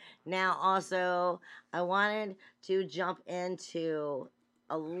 Now, also, I wanted to jump into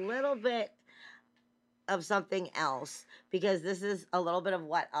a little bit of something else, because this is a little bit of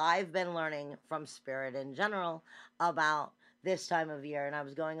what I've been learning from Spirit in general about this time of year, and I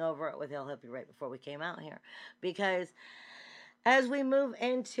was going over it with Il Hippie right before we came out here, because as we move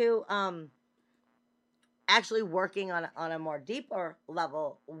into actually working on a more deeper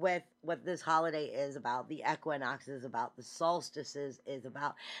level with what this holiday is about, the equinox is about, the solstices is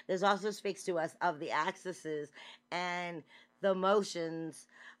about, this also speaks to us of the axes and the motions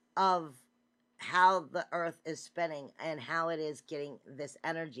of how the earth is spinning and how it is getting this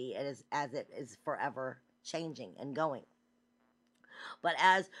energy as it is forever changing and going. But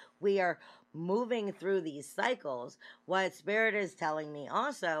as we are moving through these cycles, what Spirit is telling me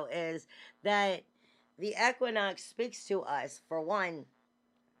also is that the equinox speaks to us, for one,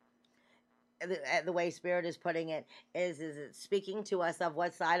 the way Spirit is putting it is it speaking to us of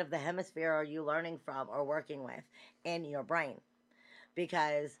what side of the hemisphere are you learning from or working with in your brain?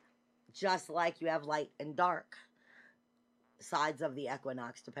 Because just like you have light and dark sides of the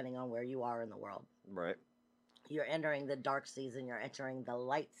equinox, depending on where you are in the world. Right. You're entering the dark season, you're entering the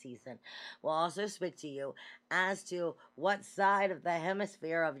light season. We'll also speak to you as to what side of the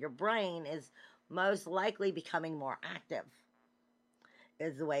hemisphere of your brain is most likely becoming more active,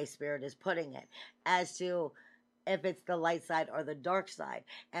 is the way Spirit is putting it, as to if it's the light side or the dark side.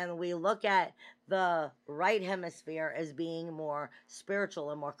 And we look at the right hemisphere as being more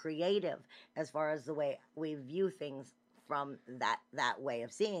spiritual and more creative as far as the way we view things from that way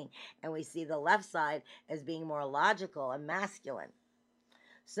of seeing, and we see the left side as being more logical and masculine.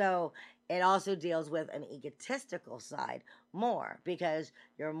 So it also deals with an egotistical side more, because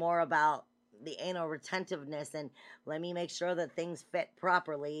you're more about the anal retentiveness and let me make sure that things fit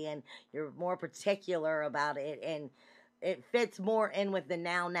properly, and you're more particular about it, and it fits more in with the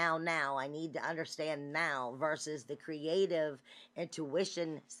now. I need to understand now, versus the creative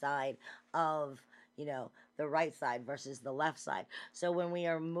intuition side of, the right side versus the left side. So when we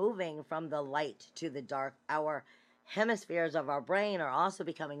are moving from the light to the dark, our hemispheres of our brain are also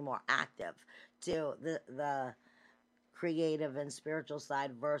becoming more active to the creative and spiritual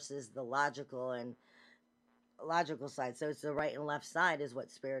side versus the logical side. So it's the right and left side is what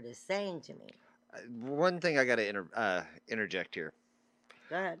Spirit is saying to me. One thing I got to interject here.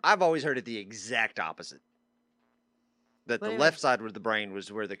 Go ahead. I've always heard it the exact opposite. That What do the you left side of the brain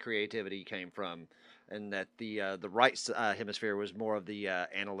was where the creativity came from, and that the right hemisphere was more of the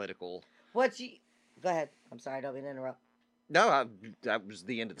analytical. Go ahead. I'm sorry, I don't mean to interrupt. No, that was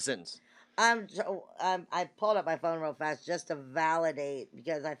the end of the sentence. I pulled up my phone real fast just to validate,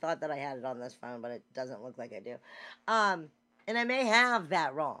 because I thought that I had it on this phone, but it doesn't look like I do. And I may have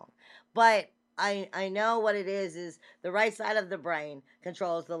that wrong, but I know what it is the right side of the brain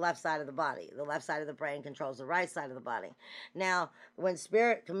controls the left side of the body. The left side of the brain controls the right side of the body. Now, when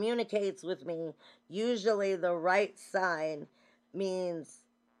Spirit communicates with me, usually the right side means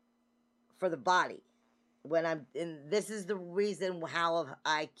for the body. This is the reason how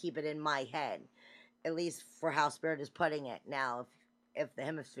I keep it in my head, at least for how Spirit is putting it. Now, if the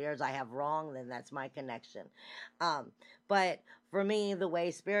hemispheres I have wrong, then that's my connection. But for me, the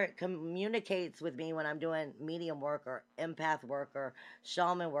way Spirit communicates with me when I'm doing medium work or empath work or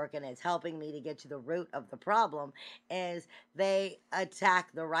shaman work, and it's helping me to get to the root of the problem, is they attack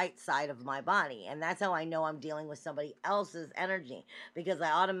the right side of my body. And that's how I know I'm dealing with somebody else's energy, because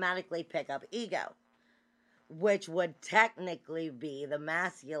I automatically pick up ego, which would technically be the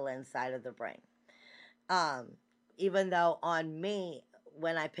masculine side of the brain. Even though on me,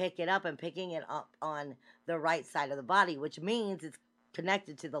 when I pick it up, I'm picking it up on the right side of the body, which means it's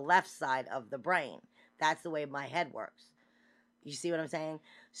connected to the left side of the brain. That's the way my head works. You see what I'm saying?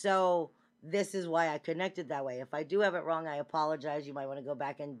 So this is why I connected that way. If I do have it wrong, I apologize. You might want to go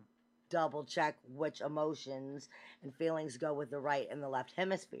back and double check which emotions and feelings go with the right and the left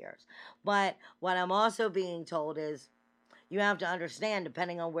hemispheres. But what I'm also being told is, you have to understand,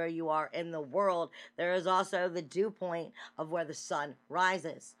 depending on where you are in the world, there is also the dew point of where the sun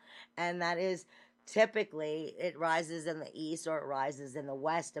rises. And that is typically, it rises in the east or it rises in the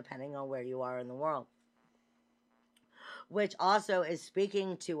west, depending on where you are in the world. Which also is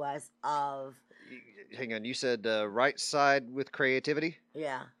speaking to us of... Hang on, you said right side with creativity?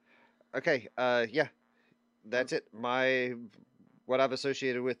 Yeah. Okay, yeah. That's it. What I've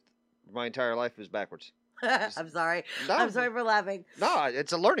associated with my entire life is backwards. I'm sorry. No. I'm sorry for laughing. No,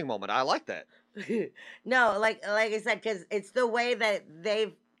 it's a learning moment. I like that. No, like I said, because it's the way that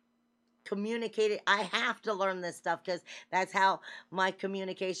they've communicated. I have to learn this stuff, because that's how my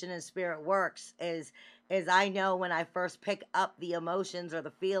communication and Spirit works, is I know when I first pick up the emotions or the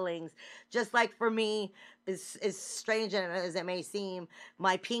feelings. Just like for me, as strange as it may seem,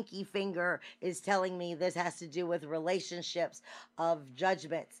 my pinky finger is telling me this has to do with relationships of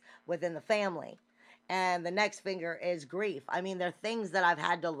judgments within the family. And the next finger is grief. I mean, there are things that I've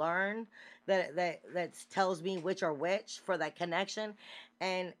had to learn that tells me which are which for that connection.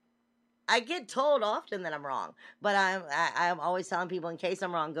 And I get told often that I'm wrong, but I'm always telling people, in case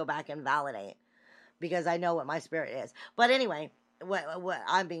I'm wrong, go back and validate, because I know what my Spirit is. But anyway, what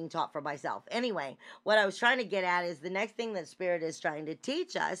I'm being taught for myself. Anyway, what I was trying to get at is the next thing that Spirit is trying to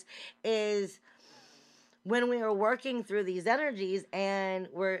teach us is when we are working through these energies, and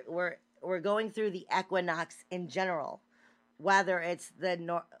we're going through the equinox in general, whether it's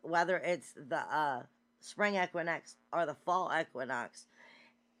the spring equinox or the fall equinox.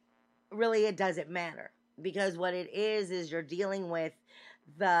 Really, it doesn't matter, because what it is you're dealing with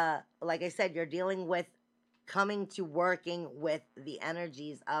like I said, you're dealing with coming to working with the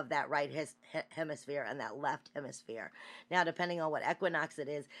energies of that right hemisphere and that left hemisphere. Now, depending on what equinox it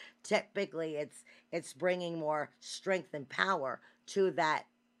is, typically it's bringing more strength and power to that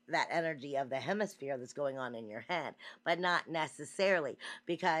energy of the hemisphere that's going on in your head, but not necessarily,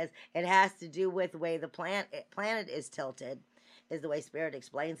 because it has to do with the way the planet is tilted, is the way Spirit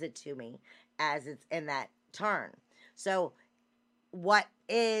explains it to me as it's in that turn. So what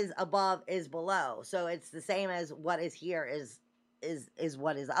is above is below. So it's the same as what is here is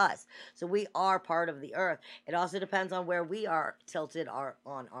what is us. So we are part of the earth. It also depends on where we are tilted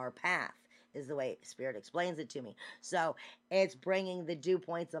on our path, is the way Spirit explains it to me. So it's bringing the dew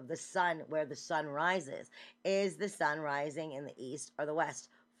points of the sun where the sun rises. Is the sun rising in the east or the west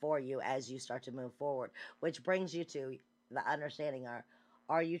for you as you start to move forward? Which brings you to the understanding,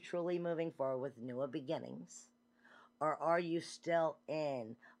 are you truly moving forward with newer beginnings? Or are you still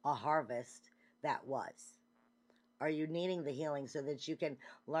in a harvest that was? Are you needing the healing so that you can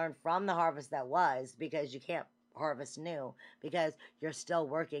learn from the harvest that was, because you can't harvest new because you're still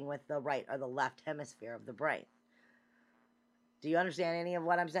working with the right or the left hemisphere of the brain? Do you understand any of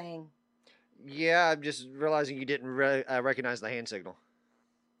what I'm saying? Yeah, I'm just realizing you didn't recognize the hand signal.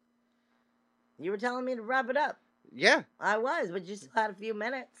 You were telling me to wrap it up. Yeah. I was, but you still had a few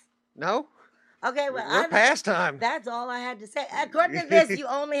minutes. No? Okay, well, we're past time. That's all I had to say. According to this, you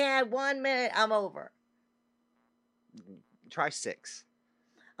only had 1 minute. I'm over. Try 6.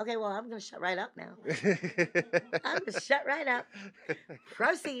 Okay, well, I'm going to shut right up now. I'm going to shut right up.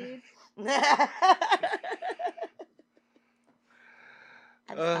 Proceed.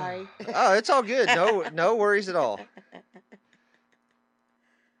 I'm sorry. Oh, it's all good. No worries at all.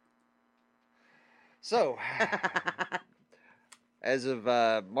 So, as of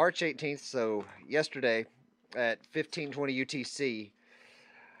March 18th, so yesterday at 15:20 UTC,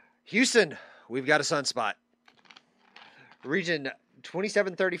 Houston, we've got a sunspot. Region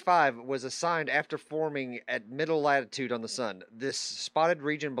 2735 was assigned after forming at middle latitude on the sun. This spotted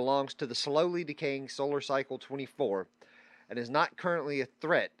region belongs to the slowly decaying solar cycle 24 and is not currently a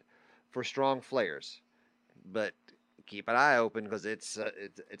threat for strong flares. But keep an eye open, because it's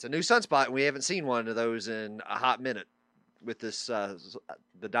a new sunspot, and we haven't seen one of those in a hot minute with this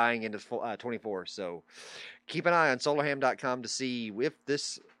the dying end of 24. So keep an eye on solarham.com to see if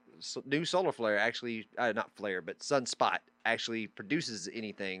this new solar flare actually, not flare, but sunspot actually produces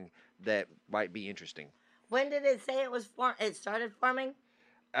anything that might be interesting. When did it say it started forming?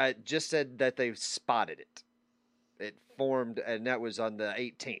 It just said that they've spotted it. It formed, and that was on the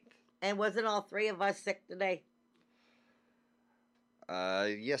 18th. And wasn't all 3 of us sick today?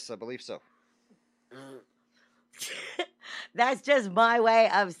 Yes, I believe so. That's just my way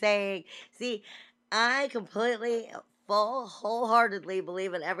of saying, see, I completely, wholeheartedly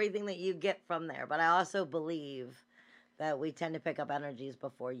believe in everything that you get from there. But I also believe that we tend to pick up energies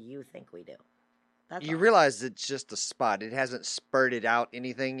before you think we do. That's You all. realize it's just a spot. It hasn't spurted out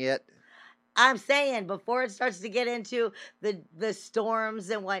anything yet. I'm saying, before it starts to get into the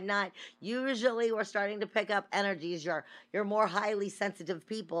storms and whatnot, usually we're starting to pick up energies. Your more highly sensitive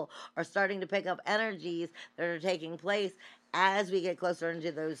people are starting to pick up energies that are taking place as we get closer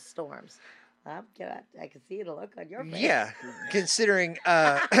into those storms. I can see the look on your face. Yeah, considering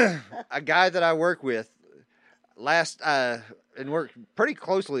a guy that I work with and work pretty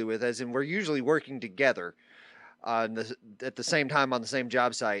closely with, as in we're usually working together at the same time on the same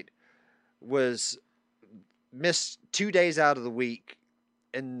job site, was missed 2 days out of the week,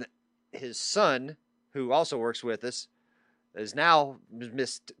 and his son, who also works with us, is now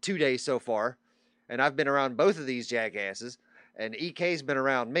missed 2 days so far, and I've been around both of these jackasses, and EK's been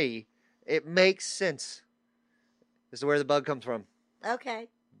around me. It makes sense as to where the bug comes from. Okay.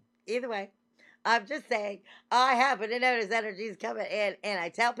 Either way, I'm just saying, I happen to notice energies coming in, and I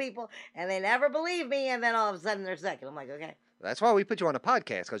tell people, and they never believe me, and then all of a sudden they're sick, and I'm like, okay. That's why we put you on a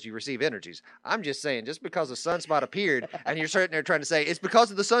podcast, because you receive energies. I'm just saying, just because a sunspot appeared, and you're sitting there trying to say it's because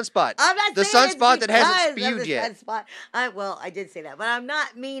of the sunspot. I'm not the saying sunspot it's that hasn't because of spewed the yet. Sunspot. I did say that, but I'm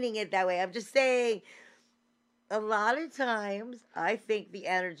not meaning it that way. I'm just saying, a lot of times I think the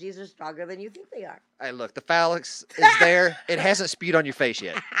energies are stronger than you think they are. Hey, look, the phallus is there. It hasn't spewed on your face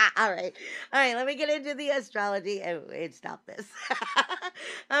yet. All right. Let me get into the astrology and stop this.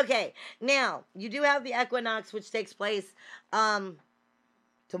 Okay, now you do have the equinox, which takes place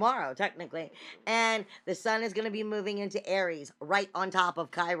tomorrow, technically, and the sun is going to be moving into Aries, right on top of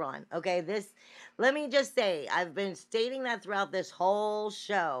Chiron. Okay, let me just say, I've been stating that throughout this whole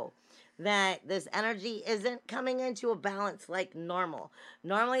show, that this energy isn't coming into a balance like normal.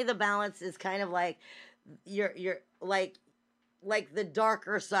 Normally the balance is kind of like you're like like the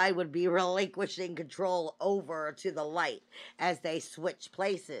darker side would be relinquishing control over to the light as they switch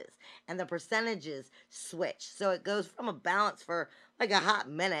places and the percentages switch. So it goes from a balance for like a hot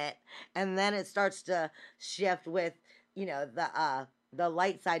minute and then it starts to shift with, the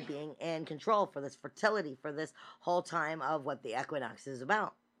light side being in control for this fertility for this whole time of what the equinox is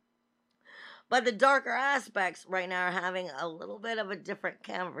about. But the darker aspects right now are having a little bit of a different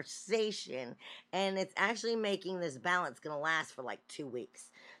conversation, and it's actually making this balance going to last for like 2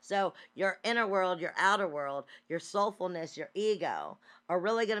 weeks. So, your inner world, your outer world, your soulfulness, your ego are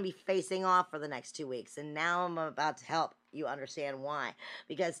really going to be facing off for the next 2 weeks. And now I'm about to help you understand why.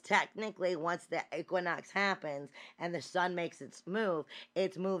 Because technically, once the equinox happens and the sun makes its move,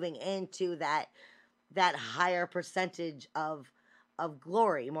 it's moving into that higher percentage of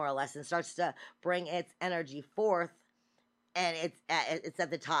glory, more or less, and starts to bring its energy forth, and it's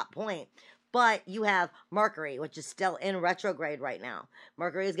at the top point. But you have Mercury, which is still in retrograde right now.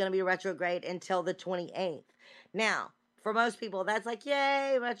 Mercury is going to be retrograde until the 28th. Now, for most people, that's like,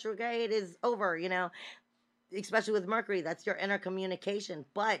 yay, retrograde is over, especially with Mercury. That's your inner communication.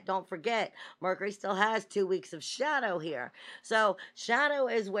 But don't forget, Mercury still has 2 weeks of shadow here. So, shadow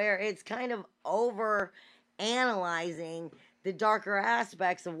is where it's kind of over analyzing the darker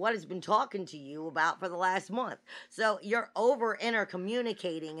aspects of what has been talking to you about for the last month. So you're over inner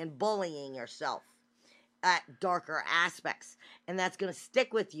communicating and bullying yourself at darker aspects, and that's going to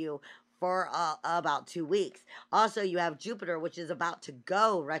stick with you for about 2 weeks. Also, you have Jupiter, which is about to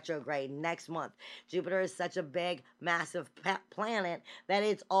go retrograde next month. Jupiter is such a big, massive planet that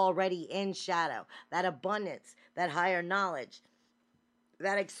it's already in shadow. That abundance, that higher knowledge,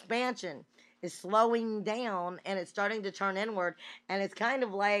 that expansion is slowing down and it's starting to turn inward. And it's kind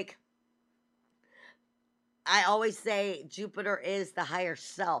of like, I always say Jupiter is the higher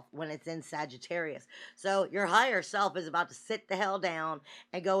self when it's in Sagittarius. So your higher self is about to sit the hell down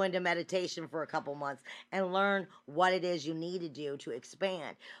and go into meditation for a couple months and learn what it is you need to do to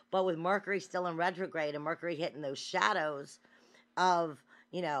expand. But with Mercury still in retrograde and Mercury hitting those shadows of,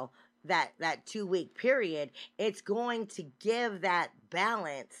 that 2 week period, it's going to give that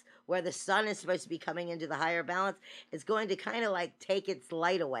balance where the sun is supposed to be coming into the higher balance. It's going to kind of like take its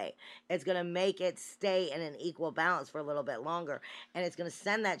light away. It's going to make it stay in an equal balance for a little bit longer. And it's going to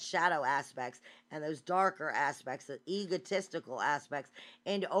send that shadow aspects and those darker aspects, the egotistical aspects,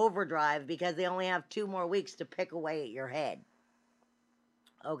 into overdrive because they only have 2 more weeks to pick away at your head.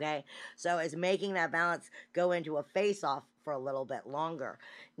 Okay, so it's making that balance go into a face-off for a little bit longer.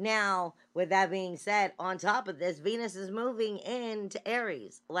 Now, with that being said, on top of this, Venus is moving into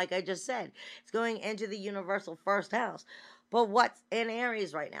Aries. Like I just said, it's going into the universal first house. But what's in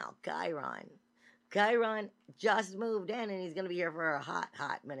Aries right now? Chiron. Chiron just moved in, and he's going to be here for a hot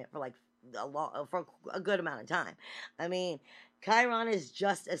minute for like for a good amount of time. I mean, Chiron is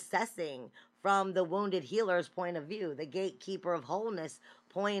just assessing from the wounded healer's point of view, the gatekeeper of wholeness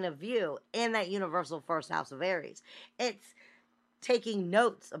point of view in that universal first house of Aries. It's taking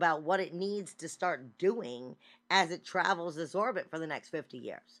notes about what it needs to start doing as it travels this orbit for the next 50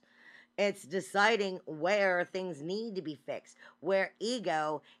 years. It's deciding where things need to be fixed, where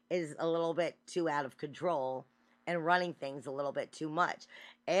ego is a little bit too out of control and running things a little bit too much.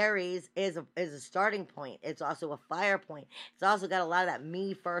 Aries is a starting point. It's also a fire point. It's also got a lot of that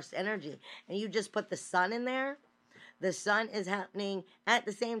me first energy. And you just put the sun in there. The sun is happening at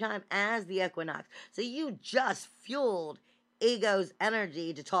the same time as the equinox. So you just fueled ego's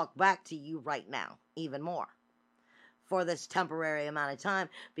energy to talk back to you right now, even more, for this temporary amount of time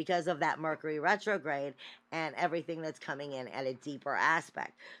because of that Mercury retrograde and everything that's coming in at a deeper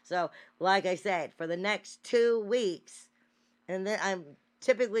aspect. So, like I said, for the next 2 weeks, and then I'm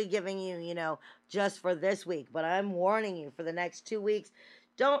typically giving you, just for this week, but I'm warning you for the next 2 weeks,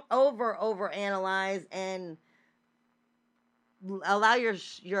 don't over analyze and allow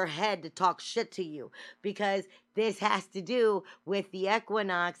your head to talk shit to you, because this has to do with the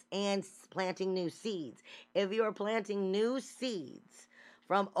equinox and planting new seeds. If you are planting new seeds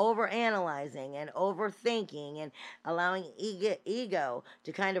from overanalyzing and overthinking and allowing ego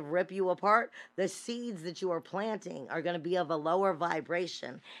to kind of rip you apart, the seeds that you are planting are going to be of a lower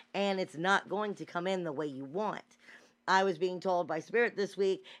vibration, and it's not going to come in the way you want. I was being told by Spirit this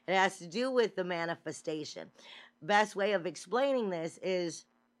week it has to do with the manifestation. Best way of explaining this is,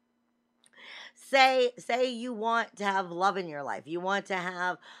 say you want to have love in your life. You want to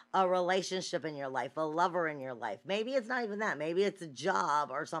have a relationship in your life, a lover in your life. Maybe it's not even that. Maybe it's a job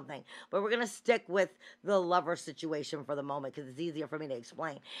or something. But we're going to stick with the lover situation for the moment because it's easier for me to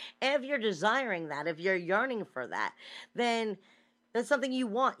explain. If you're desiring that, if you're yearning for that, then That's something you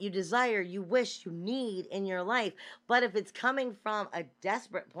want, you desire, you wish, you need in your life. But if it's coming from a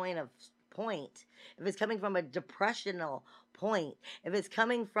desperate point, if it's coming from a depressional point, if it's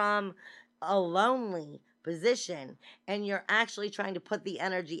coming from a lonely position and you're actually trying to put the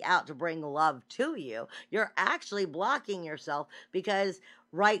energy out to bring love to you, you're actually blocking yourself because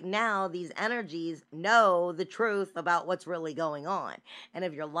right now these energies know the truth about what's really going on. And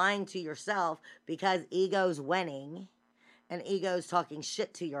if you're lying to yourself because ego's winning, and ego's talking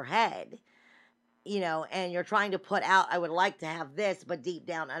shit to your head, and you're trying to put out, I would like to have this, but deep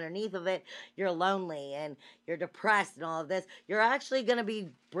down underneath of it, you're lonely and you're depressed and all of this, you're actually going to be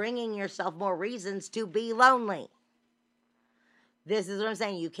bringing yourself more reasons to be lonely. This is what I'm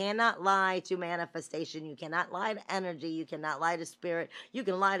saying. You cannot lie to manifestation. You cannot lie to energy. You cannot lie to spirit. You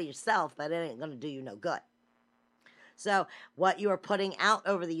can lie to yourself, but it ain't going to do you no good. So what you are putting out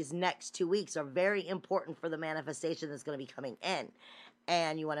over these next 2 weeks are very important for the manifestation that's going to be coming in.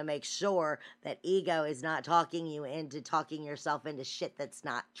 And you want to make sure that ego is not talking you into talking yourself into shit that's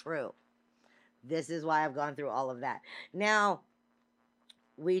not true. This is why I've gone through all of that. Now,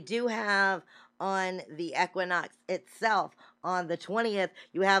 we do have on the equinox itself, on the 20th,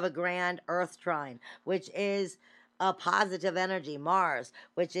 you have a grand earth trine, which is a positive energy, Mars,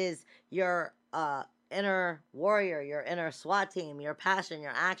 which is your inner warrior, your inner SWAT team, your passion,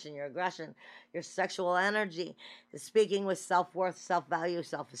 your action, your aggression, your sexual energy. It's speaking with self-worth, self-value,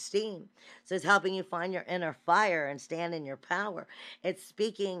 self-esteem. So it's helping you find your inner fire and stand in your power. It's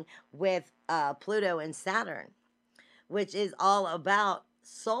speaking with Pluto and Saturn, which is all about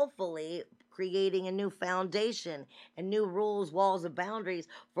soulfully creating a new foundation and new rules, walls, and boundaries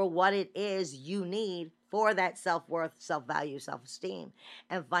for what it is you need for that self-worth, self-value, self-esteem,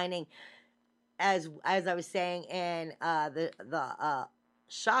 and finding, as I was saying in the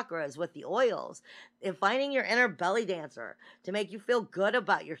chakras with the oils, and finding your inner belly dancer to make you feel good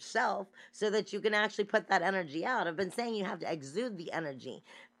about yourself so that you can actually put that energy out. I've been saying you have to exude the energy.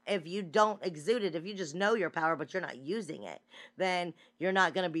 If you don't exude it, if you just know your power but you're not using it, then you're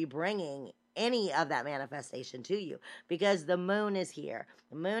not going to be bringing any of that manifestation to you, because the moon is here.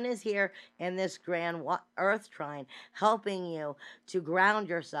 The moon is here in this grand earth trine, helping you to ground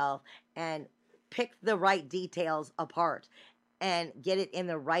yourself and pick the right details apart and get it in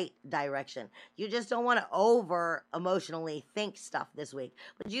the right direction. You just don't want to over emotionally think stuff this week,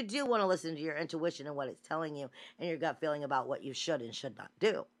 but you do want to listen to your intuition and what it's telling you and your gut feeling about what you should and should not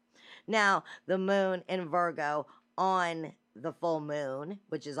do. Now, the moon in Virgo on the full moon,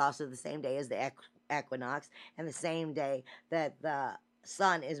 which is also the same day as the equinox and the same day that the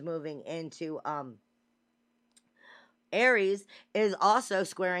sun is moving into Aries, is also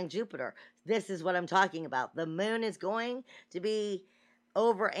squaring Jupiter. This is what I'm talking about. The moon is going to be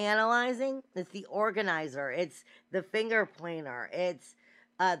over analyzing. It's the organizer. It's the finger pointer. It's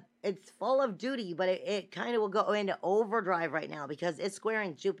full of duty, but it kind of will go into overdrive right now because it's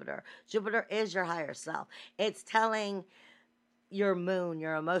squaring Jupiter. Jupiter is your higher self. It's telling your moon,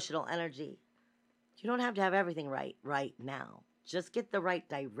 your emotional energy, you don't have to have everything right now. Just get the right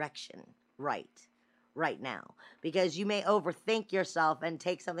direction right now, because you may overthink yourself and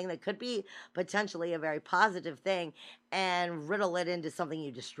take something that could be potentially a very positive thing and riddle it into something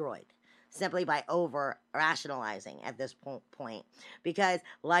you destroyed simply by over rationalizing at this point. Because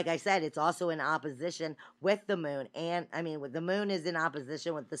like I said, it's also in opposition with the moon, and with the moon is in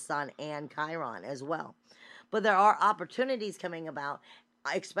opposition with the sun and Chiron as well. But there are opportunities coming about,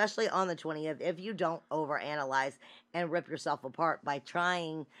 especially on the 20th, if you don't overanalyze and rip yourself apart by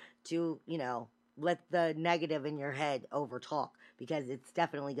trying to, let the negative in your head overtalk, because it's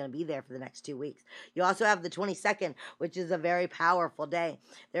definitely going to be there for the next 2 weeks. You also have the 22nd, which is a very powerful day.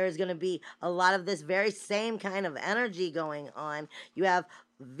 There is going to be a lot of this very same kind of energy going on. You have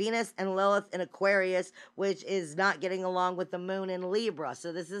Venus and Lilith in Aquarius, which is not getting along with the moon in Libra.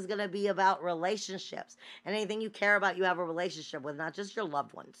 So this is going to be about relationships. And anything you care about, you have a relationship with, not just your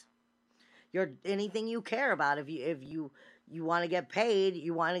loved ones. Anything you care about. If you want to get paid,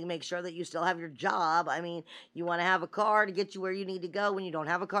 you want to make sure that you still have your job. You want to have a car to get you where you need to go. When you don't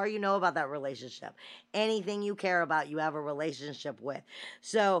have a car, you know about that relationship. Anything you care about, you have a relationship with.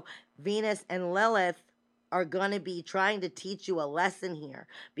 So Venus and Lilith are going to be trying to teach you a lesson here,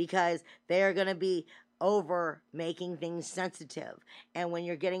 because they are going to be over making things sensitive. And when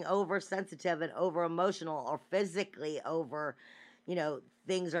you're getting oversensitive and over emotional, or physically over,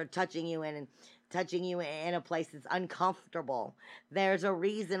 things are touching you in a place that's uncomfortable, there's a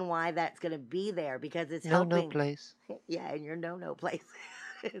reason why that's going to be there, because it's helping. No place. Yeah, in your no place.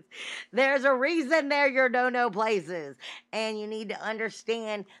 There's a reason they're your no places. And you need to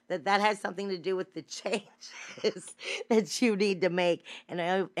understand that that has something to do with the changes that you need to make and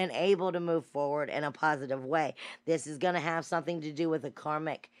able to move forward in a positive way. This is going to have something to do with a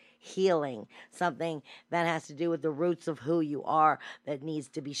karmic healing, something that has to do with the roots of who you are that needs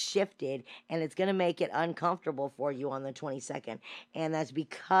to be shifted, and it's going to make it uncomfortable for you on the 22nd. And that's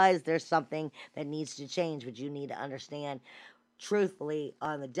because there's something that needs to change, but you need to understand truthfully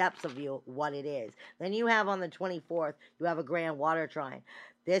on the depths of you what it is. Then you have on the 24th, you have a grand water trine.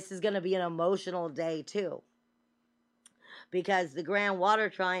 This is going to be an emotional day too, because the grand water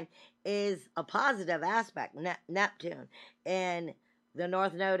trine is a positive aspect, Neptune, and the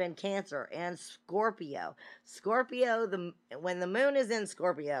North Node in Cancer, and Scorpio. Scorpio, when the moon is in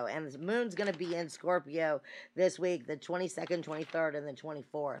Scorpio, and the moon's going to be in Scorpio this week, the 22nd, 23rd, and the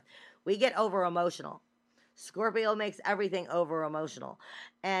 24th, we get over emotional. Scorpio makes everything over emotional.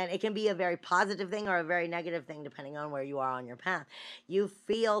 And it can be a very positive thing or a very negative thing depending on where you are on your path. You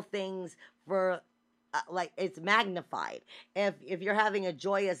feel things for like it's magnified. If you're having a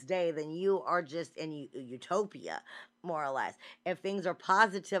joyous day, then you are just in utopia, more or less. If things are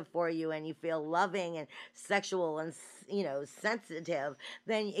positive for you and you feel loving and sexual and sensitive,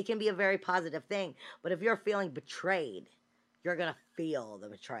 then it can be a very positive thing. But if you're feeling betrayed, you're gonna feel the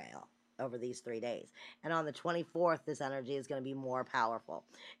betrayal over these 3 days. And on the 24th, this energy is going to be more powerful.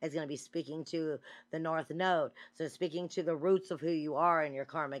 It's going to be speaking to the North Node. So speaking to the roots of who you are and your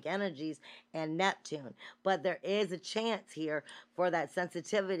karmic energies and Neptune. But there is a chance here for that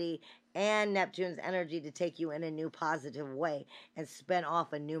sensitivity and Neptune's energy to take you in a new positive way and spin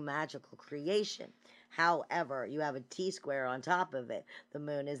off a new magical creation. However, you have a T-square on top of it. The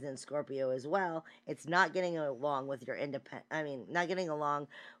moon is in Scorpio as well. It's not getting along with your not getting along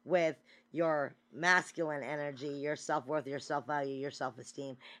with your masculine energy, your self-worth, your self-value, your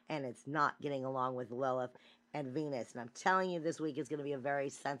self-esteem, and it's not getting along with Lilith and Venus. And I'm telling you, this week is going to be a very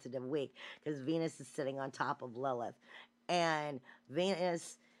sensitive week because Venus is sitting on top of Lilith. And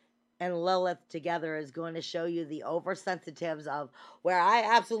Venus and Lilith together is going to show you the oversensitives of where I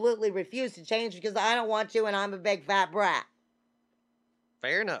absolutely refuse to change because I don't want to and I'm a big fat brat.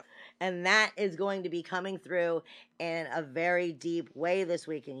 Fair enough. And that is going to be coming through in a very deep way this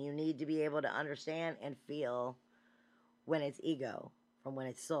week. And you need to be able to understand and feel when it's ego from when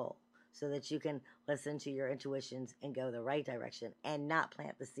it's soul, so that you can listen to your intuitions and go the right direction and not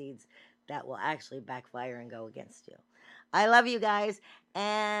plant the seeds that will actually backfire and go against you. I love you guys,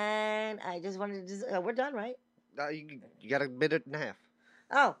 and I just wanted to we're done, right? You got a minute and a half.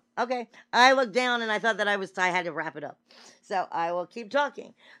 Oh, okay. I looked down and I thought that I had to wrap it up. So I will keep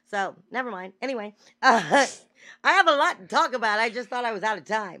talking. So never mind. Anyway, I have a lot to talk about. I just thought I was out of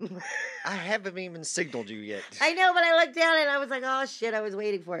time. I haven't even signaled you yet. I know, but I looked down and I was like, oh shit, I was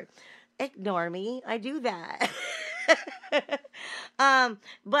waiting for it. Ignore me. I do that.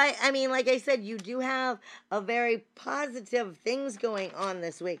 But I mean, like I said, you do have a very positive things going on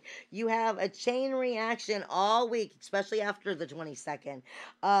this week. You have a chain reaction all week, especially after the 22nd,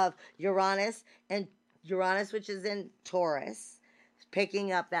 of Uranus, which is in Taurus,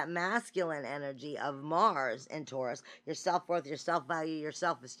 picking up that masculine energy of Mars in Taurus, your self-worth, your self-value, your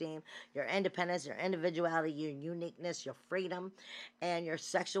self-esteem, your independence, your individuality, your uniqueness, your freedom, and your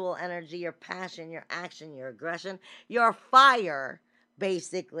sexual energy, your passion, your action, your aggression, your fire,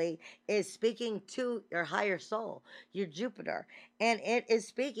 basically, is speaking to your higher soul, your Jupiter, and it is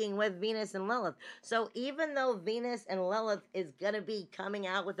speaking with Venus and Lilith. So even though Venus and Lilith is going to be coming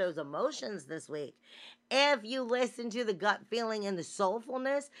out with those emotions this week, if you listen to the gut feeling and the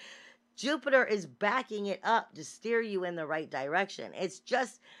soulfulness, Jupiter is backing it up to steer you in the right direction. It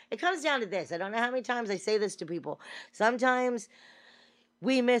comes down to this. I don't know how many times I say this to people. Sometimes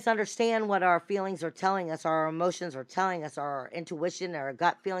we misunderstand what our feelings are telling us, our emotions are telling us, our intuition, our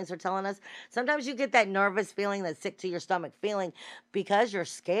gut feelings are telling us. Sometimes you get that nervous feeling, that sick to your stomach feeling, because you're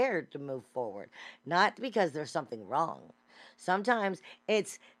scared to move forward, not because there's something wrong. Sometimes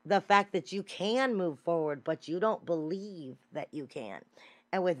it's the fact that you can move forward, but you don't believe that you can.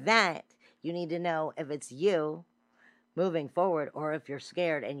 And with that, you need to know if it's you moving forward or if you're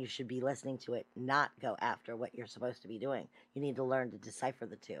scared and you should be listening to it, not go after what you're supposed to be doing. You need to learn to decipher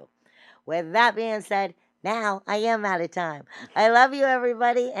the two. With that being said, now I am out of time. I love you,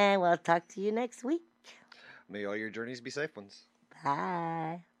 everybody, and we'll talk to you next week. May all your journeys be safe ones.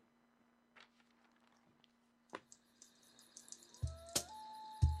 Bye.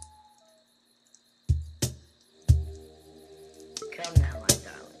 Come now, my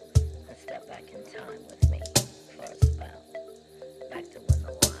darling, and step back in time with me for a spell. Back to when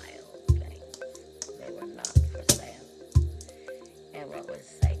the wild things, they were not for sale. And what was is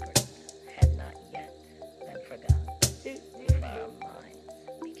sacred had not yet been forgotten from